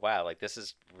like oh wow like this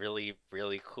is really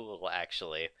really cool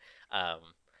actually. Um,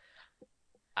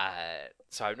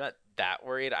 so I'm not that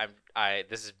worried. I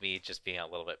this is me just being a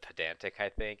little bit pedantic, I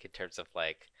think, in terms of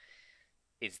like,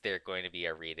 is there going to be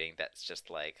a reading that's just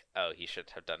like, oh, he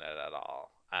shouldn't have done it at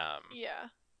all? Yeah.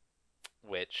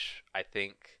 Which I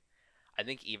think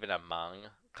even among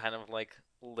kind of like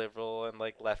liberal and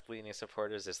like left leaning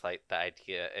supporters is like the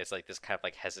idea is like this kind of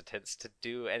like hesitance to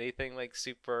do anything like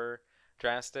super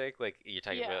drastic. Like you're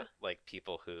talking Yeah. about like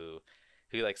people who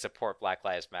like support Black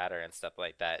Lives Matter and stuff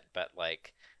like that, but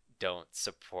like don't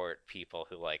support people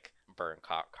who like burn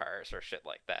cop cars or shit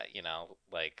like that, you know?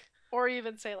 Like Or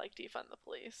even say like defund the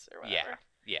police or yeah, whatever.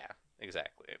 yeah,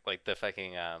 exactly. Like the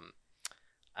fucking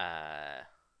uh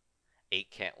eight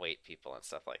can't wait people and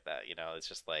stuff like that, you know? It's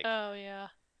just like Oh yeah.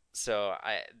 so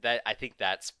I think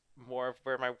that's more of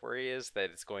where my worry is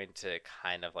that it's going to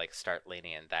kind of like start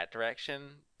leaning in that direction.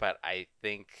 But I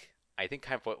think kind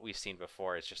of what we've seen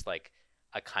before is just like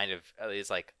a kind of is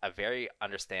like a very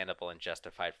understandable and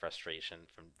justified frustration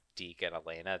from Deke and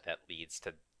Elena that leads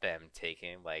to them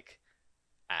taking like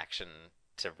action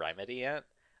to remedy it,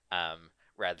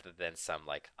 rather than some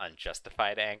like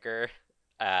unjustified anger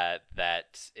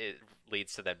that it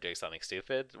leads to them doing something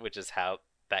stupid, which is how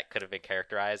that could have been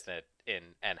characterized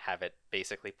and have it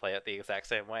basically play out the exact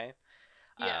same way.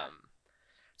 Yeah. Um,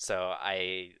 So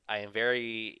I'm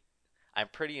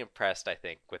pretty impressed, I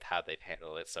think, with how they've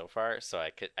handled it so far. So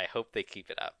I hope they keep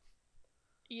it up.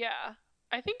 Yeah.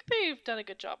 I think they've done a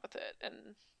good job with it,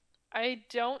 and I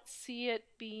don't see it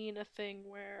being a thing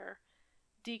where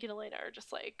Deke and Elena are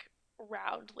just like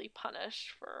roundly punished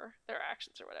for their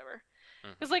actions or whatever.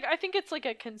 Because Hmm. like I think it's like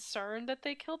a concern that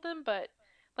they killed them, but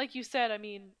like you said, I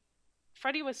mean,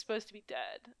 Freddy was supposed to be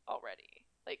dead already.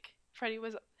 Like Freddy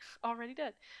was already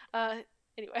dead. Uh,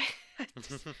 anyway,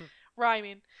 just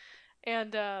rhyming.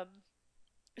 And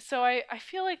so I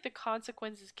feel like the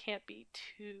consequences can't be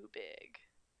too big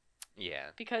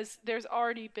Yeah. because there's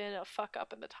already been a fuck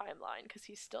up in the timeline because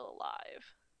he's still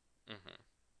alive. Hmm.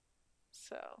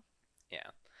 So Yeah.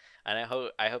 And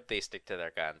I hope they stick to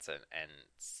their guns and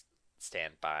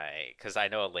stand by, because I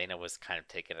know Elena was kind of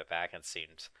taken aback and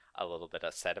seemed a little bit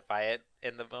upset by it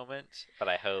in the moment, but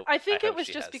I I think it hope was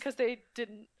she just has. because they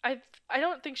didn't. I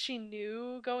don't think she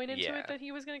knew going into it Yeah. that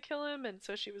he was gonna kill him, and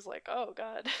so she was like, "Oh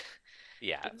God,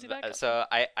 Yeah. didn't see that coming." So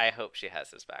I hope she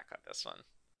has his back on this one.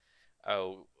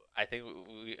 Oh, I think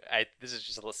this is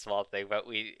just a little small thing, but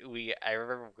I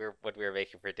remember when we were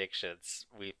making predictions,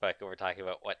 we fucking were talking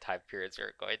about what time periods we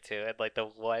were going to, and like the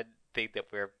one thing that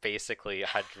we were basically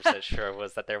 100% sure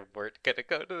was that they weren't gonna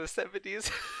go to the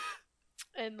 70s.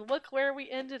 And look where we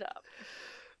ended up.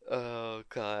 Oh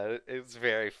God, it's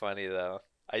very funny though.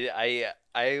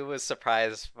 I was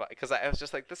surprised because I was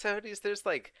just like, the 70s. There's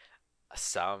like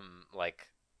some like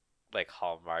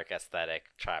hallmark aesthetic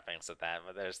trappings of that,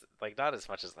 but there's like not as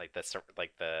much as like the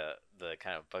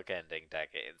kind of bookending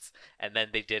decades. And then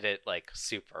they did it like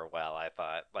super well. I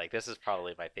thought like this is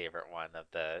probably my favorite one of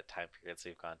the time periods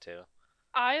we've gone to.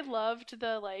 I loved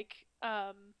the like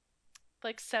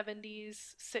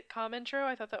 70s sitcom intro.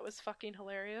 I thought that was fucking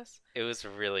hilarious. It was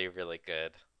really really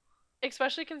good.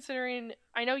 Especially considering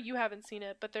I know you haven't seen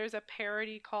it, but there's a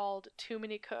parody called Too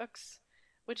Many Cooks,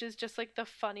 which is just like the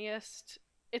funniest.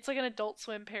 It's like an Adult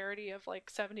Swim parody of like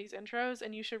 70s intros,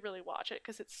 and you should really watch it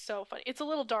because it's so funny. It's a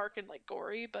little dark and like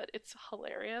gory, but it's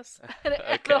hilarious. And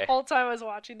the Okay. whole time I was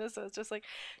watching this, I was just like,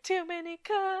 too many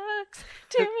cooks,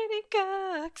 too many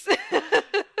cooks.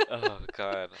 Oh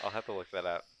God, I'll have to look that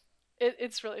up.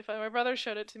 It's really fun. My brother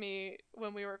showed it to me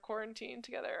when we were quarantined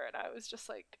together, and I was just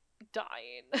like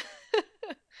dying.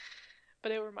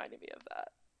 But it reminded me of that.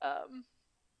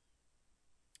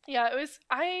 Yeah, it was.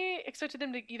 I expected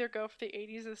them to either go for the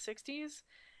 80s or the 60s,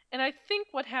 and I think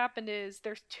what happened is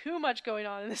there's too much going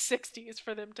on in the 60s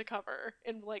for them to cover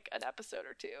in like an episode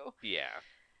or two. Yeah.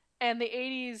 And the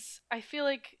 80s, I feel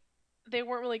like they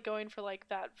weren't really going for like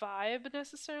that vibe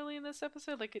necessarily in this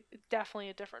episode. Like it's definitely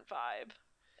a different vibe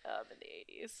in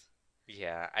the 80s.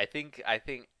 Yeah, I think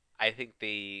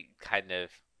they kind of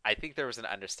I think there was an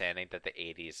understanding that the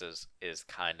 80s is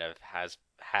kind of has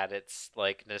had its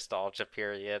like nostalgia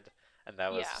period, and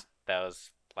Yeah. that was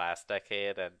last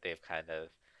decade, and they've kind of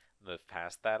moved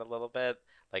past that a little bit.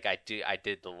 Like I did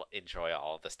enjoy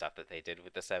all of the stuff that they did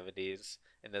with the 70s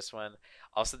in this one.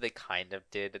 Also, they kind of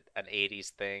did an 80s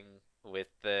thing with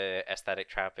the aesthetic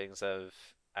trappings of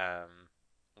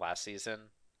last season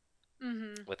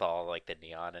Mhm. with all like the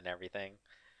neon and everything.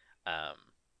 Um,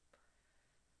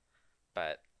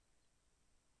 but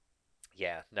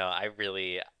yeah, no, I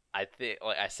think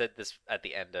like I said this at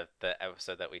the end of the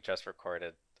episode that we just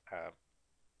recorded um,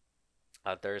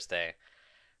 on Thursday,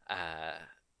 uh,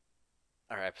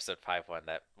 our episode 5 one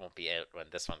that won't be out when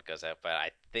this one goes out, but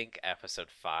I think episode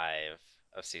 5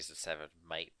 of season 7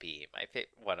 might be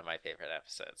one of my favorite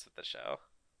episodes of the show.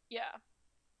 Yeah.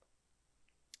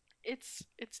 It's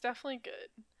definitely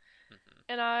good. Hmm.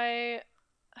 And I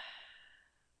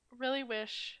really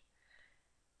wish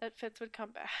that Fitz would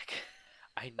come back.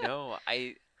 I know,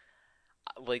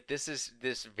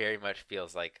 this very much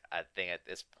feels like a thing at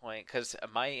this point because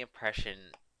my impression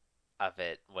of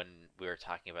it when we were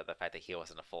talking about the fact that he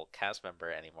wasn't a full cast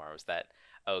member anymore was that,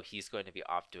 oh, he's going to be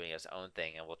off doing his own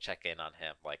thing and we'll check in on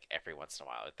him like every once in a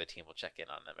while. The team will check in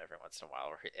on him every once in a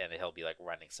while, and he'll be like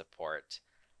running support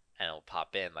and it'll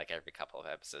pop in like every couple of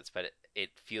episodes. But it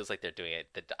feels like they're doing it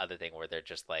the other thing where they're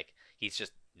just like he's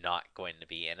just not going to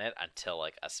be in it until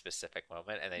like a specific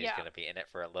moment, and then he's Yeah, going to be in it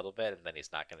for a little bit, and then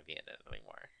he's not going to be in it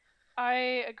anymore.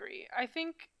 I agree. I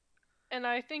think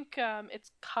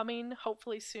it's coming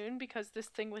hopefully soon because this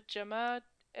thing with Gemma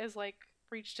is like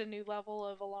reached a new level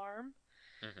of alarm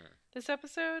Hmm. this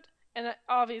episode, and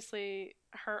obviously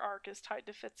her arc is tied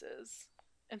to Fitz's,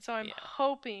 and so I'm Yeah,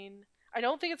 hoping. I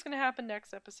don't think it's going to happen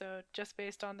next episode, just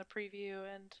based on the preview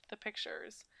and the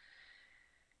pictures.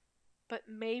 But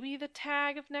maybe the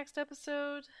tag of next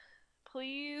episode,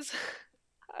 please.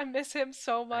 I miss him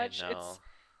so I much. It's know.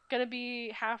 gonna be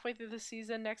halfway through the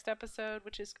season next episode,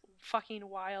 which is fucking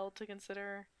wild to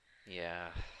consider. Yeah.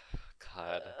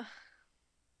 God. Uh,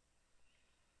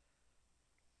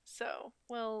 so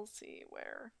we'll see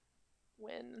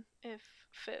when, if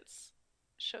Fitz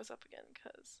shows up again,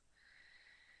 because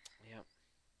Yep.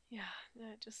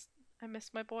 yeah, I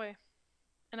miss my boy,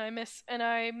 and I miss.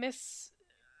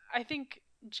 I think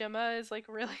Gemma is like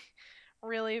really,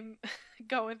 really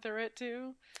going through it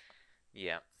too.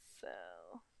 Yeah. So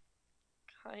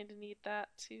kind of need that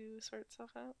to sort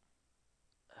itself out.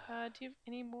 Do you have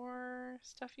any more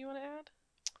stuff you want to add?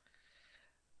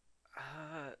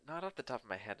 Not off the top of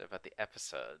my head about the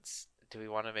episodes. Do we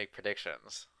want to make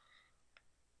predictions?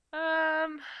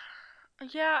 Um,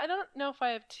 yeah, I don't know if I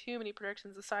have too many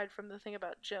predictions aside from the thing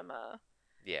about Gemma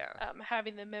Yeah.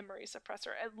 having the memory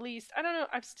suppressor. At least, I don't know,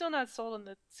 I'm still not sold on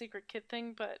the secret kid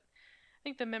thing, but I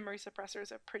think the memory suppressor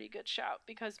is a pretty good shout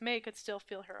because May could still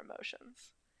feel her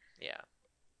emotions. Yeah.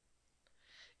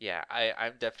 Yeah,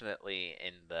 I'm definitely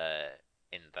in the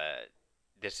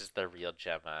this is the real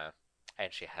Gemma,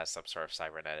 and she has some sort of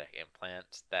cybernetic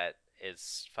implant that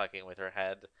is fucking with her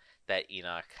head that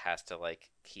Enoch has to like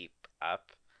keep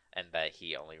up, and that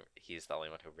he's the only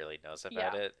one who really knows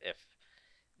about Yeah. it. If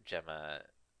Gemma,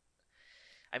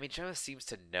 I mean, Gemma seems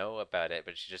to know about it,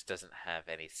 but she just doesn't have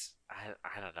any.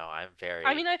 I don't know. I'm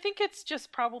I mean, very I think it's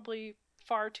just probably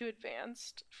far too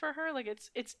advanced for her. Like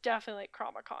it's definitely like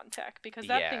Chromacon tech because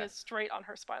that thing yeah. is straight on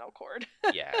her spinal cord.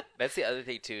 Yeah, that's the other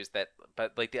thing too is that,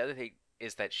 but like the other thing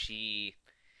is that she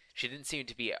didn't seem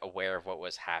to be aware of what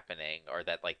was happening or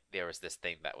that like there was this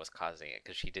thing that was causing it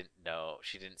because she didn't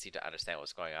seem to understand what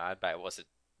was going on. But it wasn't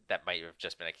that might have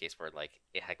just been a case where like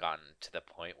it had gotten to the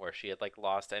point where she had like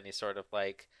lost any sort of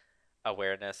like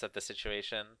awareness of the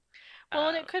situation. Well,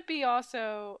 and it Um, could be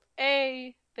also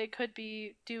a they could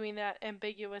be doing that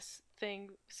ambiguous thing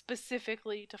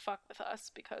specifically to fuck with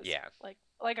us because yeah,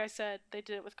 like I said, they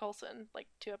did it with Coulson like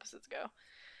 2 episodes ago.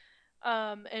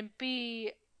 And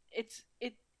B, it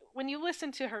when you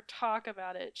listen to her talk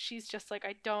about it, she's just like,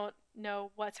 I don't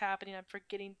know what's happening. I'm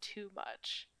forgetting too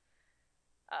much.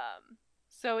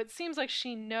 So it seems like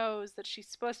she knows that she's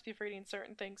supposed to be forgetting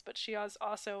certain things, but she is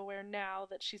also aware now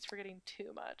that she's forgetting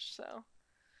too much. So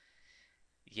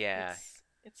yeah,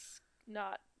 it's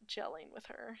not gelling with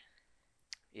her.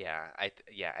 yeah. I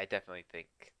definitely think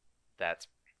that's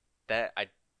that I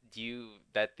you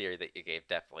that theory that you gave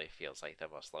definitely feels like the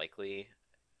most likely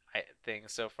thing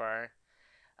so far.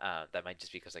 That might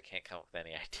just be because I can't come up with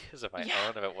any ideas of my Yeah.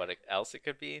 own about else it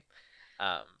could be.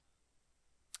 Um,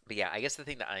 but yeah, I guess the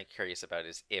thing that I'm curious about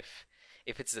is if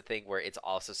it's the thing where it's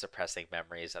also suppressing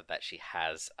memories of that she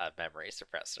has a memory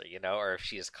suppressor, or if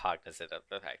she is cognizant of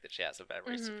the fact that she has a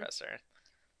memory Hmm. suppressor.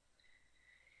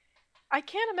 I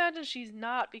can't imagine she's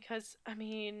not because I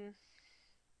mean,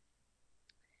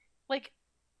 like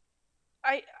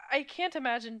I I can't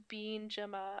imagine being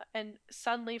Gemma and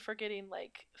suddenly forgetting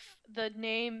like the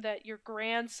name that your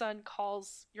grandson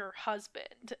calls your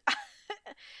husband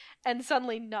and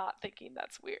suddenly not thinking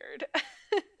that's weird.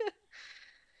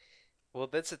 Well,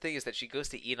 that's the thing is that she goes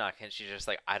to Enoch and she's just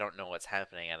like, I don't know what's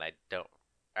happening, and I don't.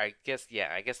 I guess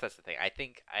that's the thing. I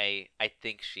think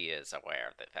she is aware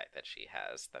of the fact that she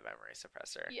has the memory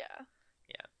suppressor. Yeah.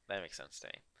 Yeah, that makes sense to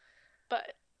me.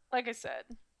 But like I said,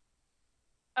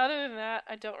 other than that,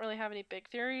 I don't really have any big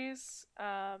theories.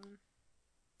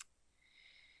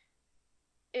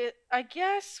 I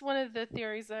guess one of the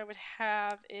theories that I would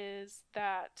have is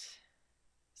that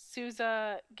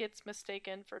Sousa gets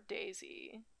mistaken for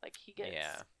Daisy. Like he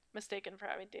Yeah. gets mistaken for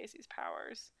having Daisy's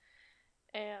powers,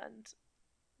 and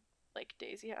like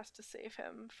Daisy has to save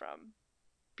him from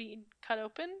being cut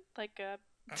open, like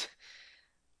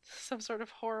some sort of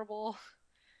horrible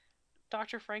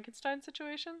Dr. Frankenstein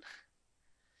situation.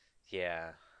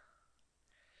 Yeah.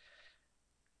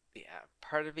 Yeah.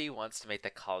 Part of me wants to make the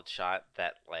called shot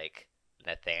that like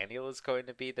Nathaniel is going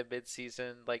to be the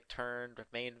mid-season like turned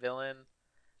main villain,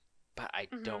 but I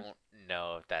Hmm. don't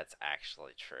know if that's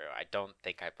actually true. I don't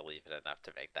think I believe it enough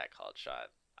to make that called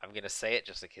shot. I'm gonna say it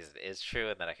just in case it is true,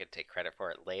 and then I can take credit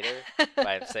for it later. But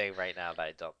I'm saying right now that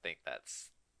I don't think that's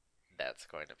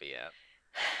going to be it.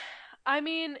 I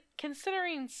mean,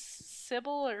 considering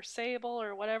Sybil or Sable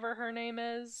or whatever her name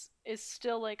is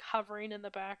still like hovering in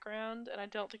the background, and I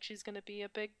don't think she's going to be a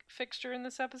big fixture in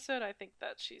this episode. I think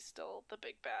that she's still the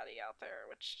big baddie out there,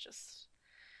 which just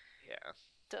Yeah.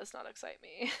 does not excite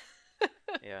me.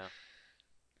 Yeah.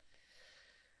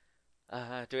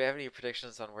 Do we have any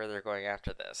predictions on where they're going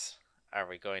after this? Are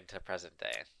we going to present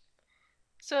day?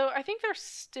 So I think they're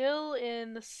still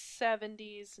in the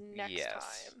 70s next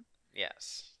Yes. time,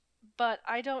 Yes. but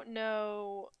I don't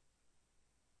know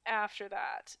after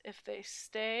that if they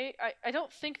stay. I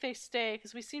don't think they stay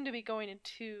because we seem to be going in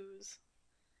twos.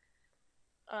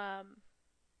 Um,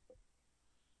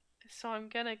 so I'm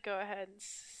gonna go ahead and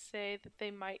say that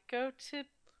they might go to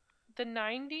the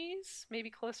 90s, maybe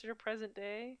closer to present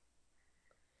day,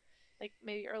 like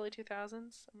maybe early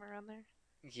 2000s, somewhere around there.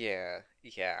 Yeah,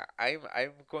 yeah. I'm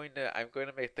going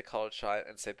to make the call shot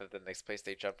and say that the next place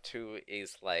they jump to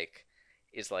is like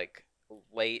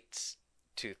late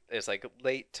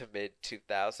late to mid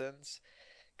 2000s,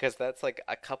 because that's like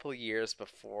a couple years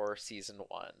before season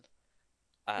 1.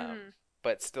 Um, Hmm.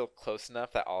 but still close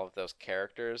enough that all of those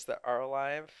characters that are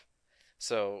alive.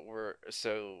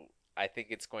 So I think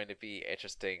it's going to be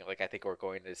interesting. Like I think we're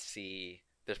going to see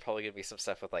there's probably going to be some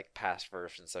stuff with like past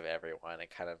versions of everyone and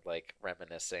kind of like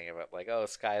reminiscing about like, oh,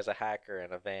 Sky's a hacker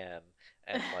in a van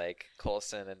and like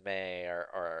Coulson and May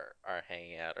are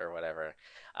hanging out or whatever.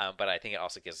 But I think it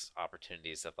also gives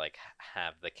opportunities of like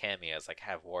have the cameos, like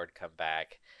have Ward come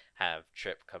back, have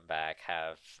Trip come back,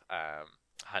 have um,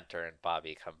 Hunter and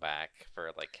Bobby come back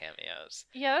for like cameos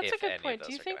Yeah, that's a if good any of point.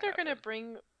 Do you those are think going to they're gonna happen.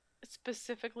 bring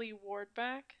specifically Ward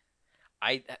back?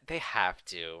 I They have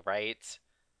to, right?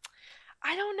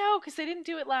 I don't know because they didn't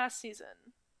do it last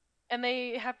season, and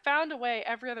they have found a way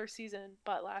every other season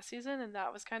but last season, and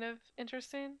that was kind of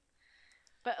interesting.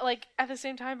 But like at the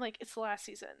same time, like it's the last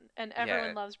season, and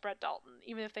everyone Yeah, loves Brett Dalton,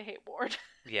 even if they hate Ward.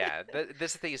 yeah.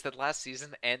 This is the thing is that last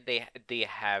season, and they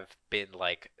have been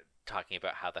like talking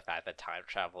about how the fact that time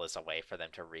travel is a way for them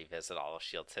to revisit all of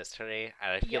Shield's history,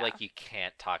 and I feel Yeah, like you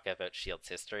can't talk about Shield's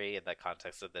history in the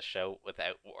context of the show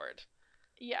without Ward.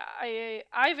 yeah,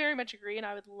 I very much agree, and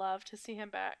I would love to see him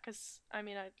back because I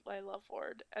mean I love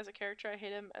Ward as a character. I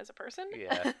hate him as a person.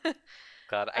 Yeah.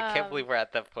 God, I can't um, believe we're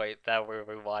at that point now where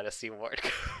we want to see Ward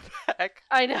come back.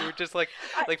 I know. We were just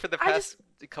I like for the I just past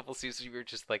couple seasons, we were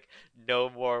just like, no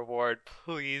more Ward.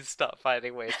 Please stop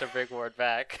finding ways to bring Ward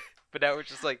back. But now we're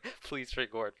just like, please bring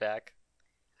Ward back.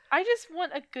 I just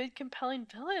want a good, compelling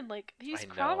villain. Like these I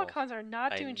know, Chronicons are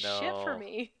not I doing shit for know,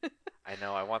 me. I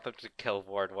know. I want them to kill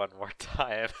Ward one more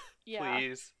time, Yeah,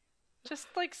 please. just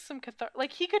like some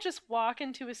Like he could just walk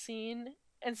into a scene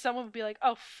and someone would be like,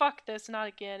 "Oh fuck this, not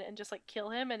again," and just like kill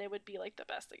him, and it would be like the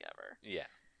best thing ever. Yeah,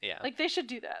 yeah. Like they should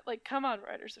do that. Like, come on,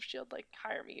 Writers of Shield, like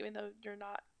hire me, even though you're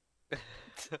not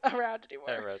around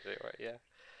I anymore. read it, yeah.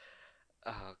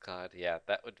 Oh God, yeah.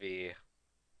 That would be.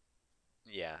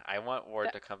 Yeah, I want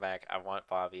Ward That to come back. I want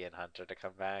Bobby and Hunter to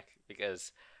come back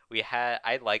because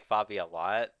I like Bobby a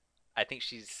lot. I think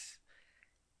she's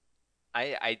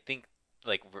I think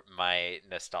like my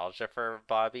nostalgia for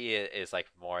Bobby is like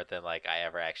more than like I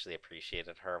ever actually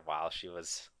appreciated her while she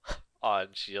was on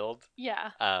Shield.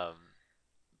 yeah, Um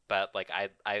but like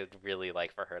I'd really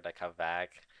like for her to come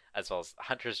back as well as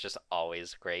Hunter's just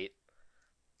always great.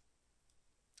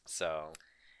 So,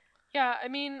 yeah. I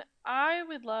mean, I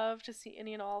would love to see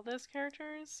any and all of those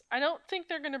characters. I don't think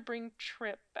they're gonna bring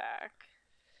Trip back.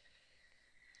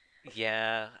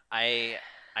 yeah, I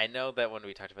know that when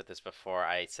we talked about this before,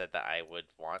 I said that I would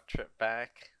want Trip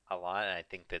back a lot, and I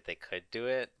think that they could do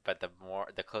it. But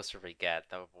the closer we get,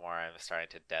 the more I'm starting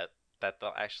to doubt that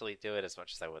they'll actually do it as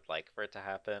much as I would like for it to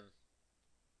happen.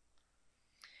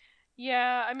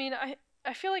 Yeah, I mean,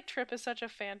 I feel like Trip is such a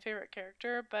fan favorite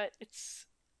character, but it's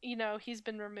he's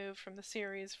been removed from the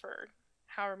series for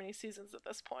however many seasons at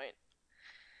this point,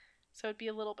 so it'd be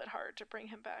a little bit hard to bring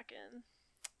him back in.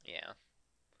 Yeah,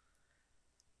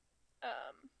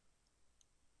 Um,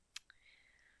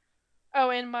 oh,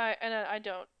 and I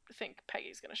don't think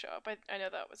Peggy's gonna show up. I know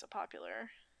that was a popular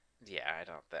yeah. I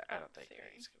don't think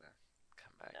theory. he's gonna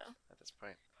come back No. at this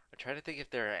point. I'm trying to think if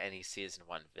there are any season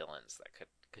 1 villains that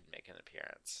could make an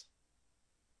appearance.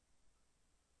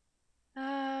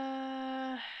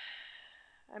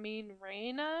 I mean,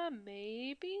 Reina,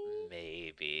 maybe?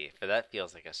 Maybe, but that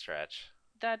feels like a stretch.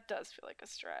 That does feel like a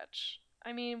stretch.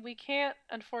 I mean, we can't,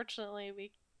 unfortunately,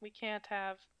 we can't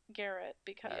have Garrett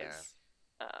Yeah, because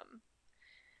um,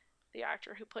 the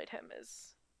actor who played him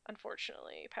is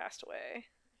unfortunately passed away.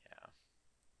 yeah.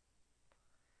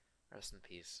 Rest in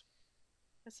peace.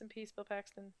 Rest in peace, Bill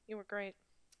Paxton. You were great.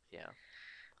 Yeah.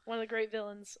 One of the great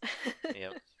villains.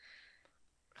 Yep.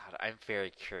 God, I'm very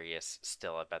curious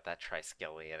still about that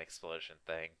Triskelion explosion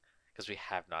thing because we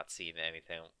have not seen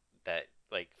anything that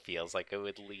like feels like it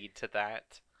would lead to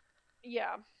that.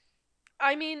 Yeah.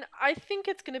 I mean, I think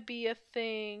it's going to be a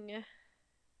thing.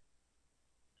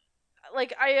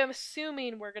 Like, I am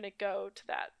assuming we're going to go to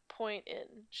that point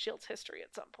in Shield's history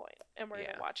at some point, and we're going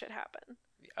to Yeah. watch it happen.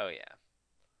 Oh yeah.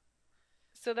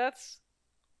 So that's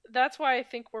why I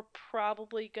think we're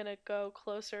probably gonna go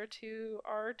closer to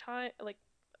our time, like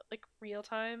real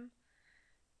time,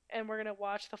 and we're gonna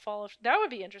watch the fall of. That would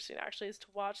be interesting, actually, is to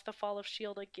watch the fall of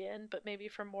Shield again, but maybe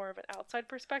from more of an outside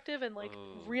perspective and like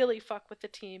Ooh. really fuck with the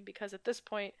team because at this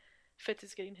point, Fitz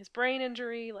is getting his brain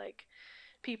injury. Like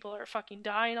people are fucking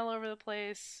dying all over the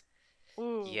place.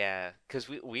 Ooh, Yeah, because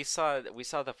we saw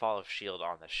the fall of Shield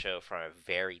on the show from a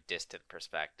very distant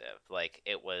perspective. Like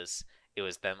it was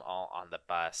them all on the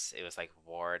bus. It was like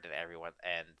Ward and everyone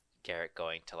and Garrett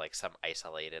going to like some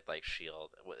isolated like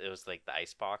Shield. It was like the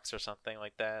ice box or something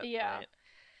like that, yeah, right?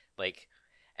 Like,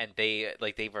 and they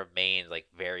remained like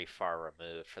very far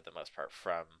removed for the most part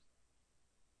from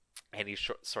any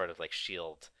sort of like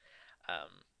Shield,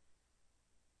 um,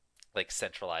 like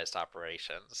centralized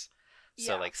operations.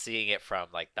 So yeah, like seeing it from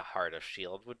like the heart of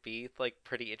Shield would be like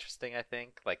pretty interesting, I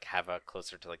think. Like have a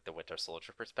closer to like the Winter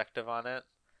Soldier perspective on it.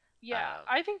 yeah. Um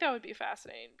I think that would be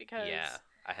fascinating yeah, because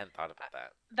I hadn't thought about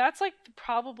that. that's like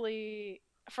probably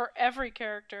for every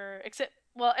character except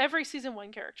well every season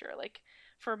one character like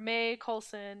for May,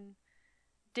 Coulson,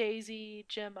 Daisy,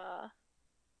 Gemma,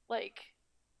 like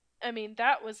I mean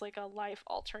that was like a life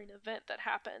altering event that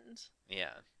happened.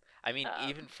 Yeah. I mean Um,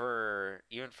 even for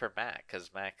Mac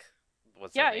cuz Mac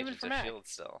was an yeah, even agent for of Mac. Shield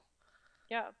still.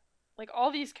 Yeah, like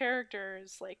all these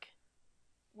characters like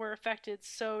were affected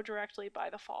so directly by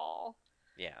the fall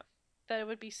Yeah. that it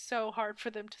would be so hard for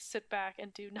them to sit back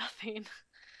and do nothing.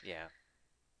 Yeah.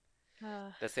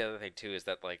 uh, That's the other thing too is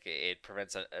that like it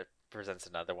presents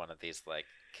another one of these like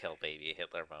kill baby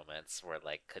Hitler moments where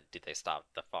like do they stop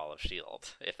the fall of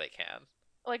Shield if they can?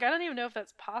 like I don't even know if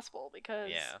that's possible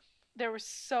because Yeah. there were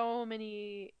so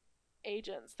many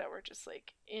agents that were just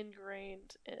like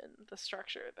ingrained in the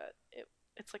structure that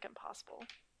it's like impossible.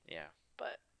 Yeah.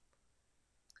 But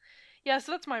yeah,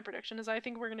 so that's my prediction is I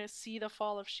think we're going to see the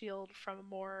fall of Shield from a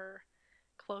more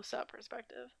close-up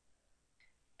perspective.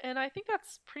 And I think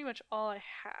that's pretty much all I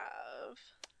have.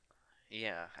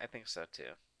 Yeah, I think so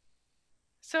too.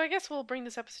 So I guess we'll bring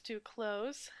this episode to a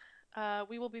close.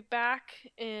 We will be back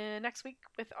next week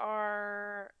with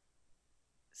our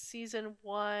season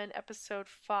one, episode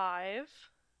five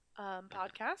Hmm.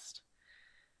 podcast.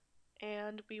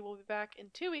 And we will be back in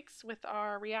 2 weeks with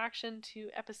our reaction to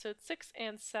episode 6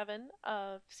 and 7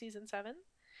 of season 7.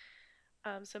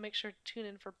 So make sure to tune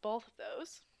in for both of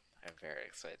those. I'm very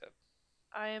excited.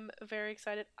 I am very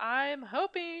excited. I'm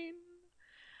hoping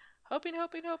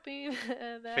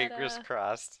that Fingers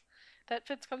crossed. that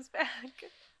Fitz comes back.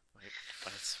 My,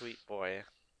 my sweet boy.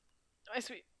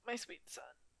 My sweet son.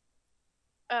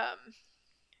 Um,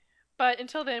 but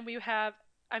until then, we have.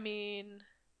 I mean,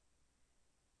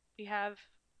 we have.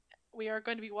 We are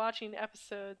going to be watching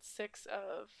episode 6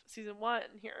 of season 1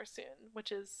 here soon,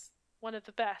 which is one of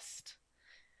the best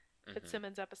Hmm.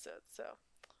 Fitzsimmons episodes. So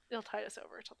it'll tide us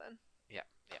over till then. Yeah,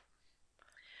 yeah.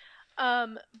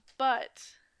 Um, but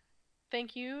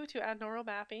thank you to Abnormal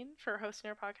Mapping for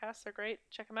hosting our podcast. They're great.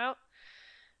 Check them out.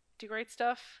 Do great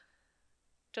stuff.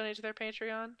 Donate to their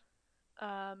Patreon.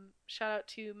 Shout out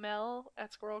to Mel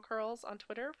at Squirrel Curls on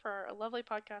Twitter for a lovely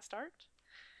podcast art.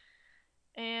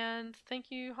 And thank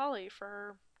you, Holly,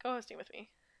 for co hosting with me.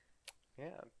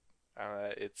 Yeah.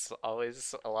 It's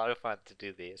always a lot of fun to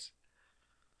do these.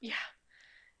 Yeah,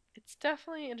 it's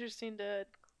definitely interesting to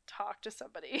talk to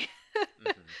somebody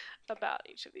Hmm. about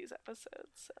each of these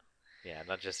episodes. So. Yeah,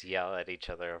 not just yell at each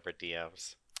other over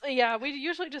DMs. Yeah, we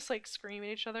usually just like scream at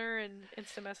each other in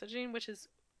instant messaging, which is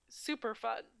super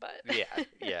fun, but Yeah,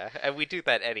 yeah. And we do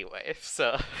that anyway,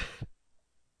 so.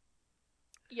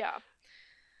 yeah.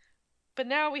 But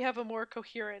now we have a more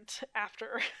coherent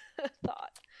after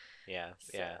thought. Yeah,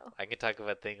 yeah. So, I can talk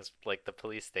about things like the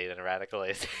police state and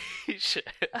radicalization.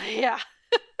 yeah,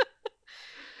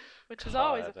 which is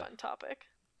always a God. fun topic.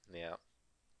 Yeah.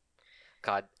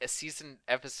 God, season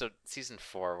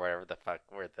 4, whatever the fuck,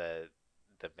 where the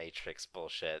Matrix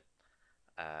bullshit.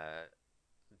 Uh,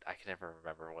 I can never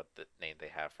remember what the name they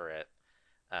have for it.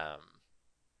 Um,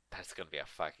 that's gonna be a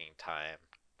fucking time.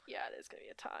 Yeah, it is going to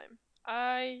be a time.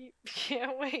 I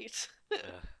can't wait. Ugh.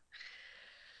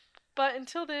 But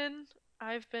until then,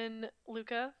 I've been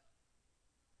Luca,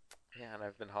 Yeah, and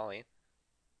I've been Holly.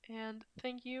 and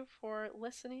thank you for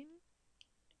listening.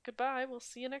 Goodbye. We'll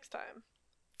see you next time.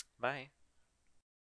 Bye.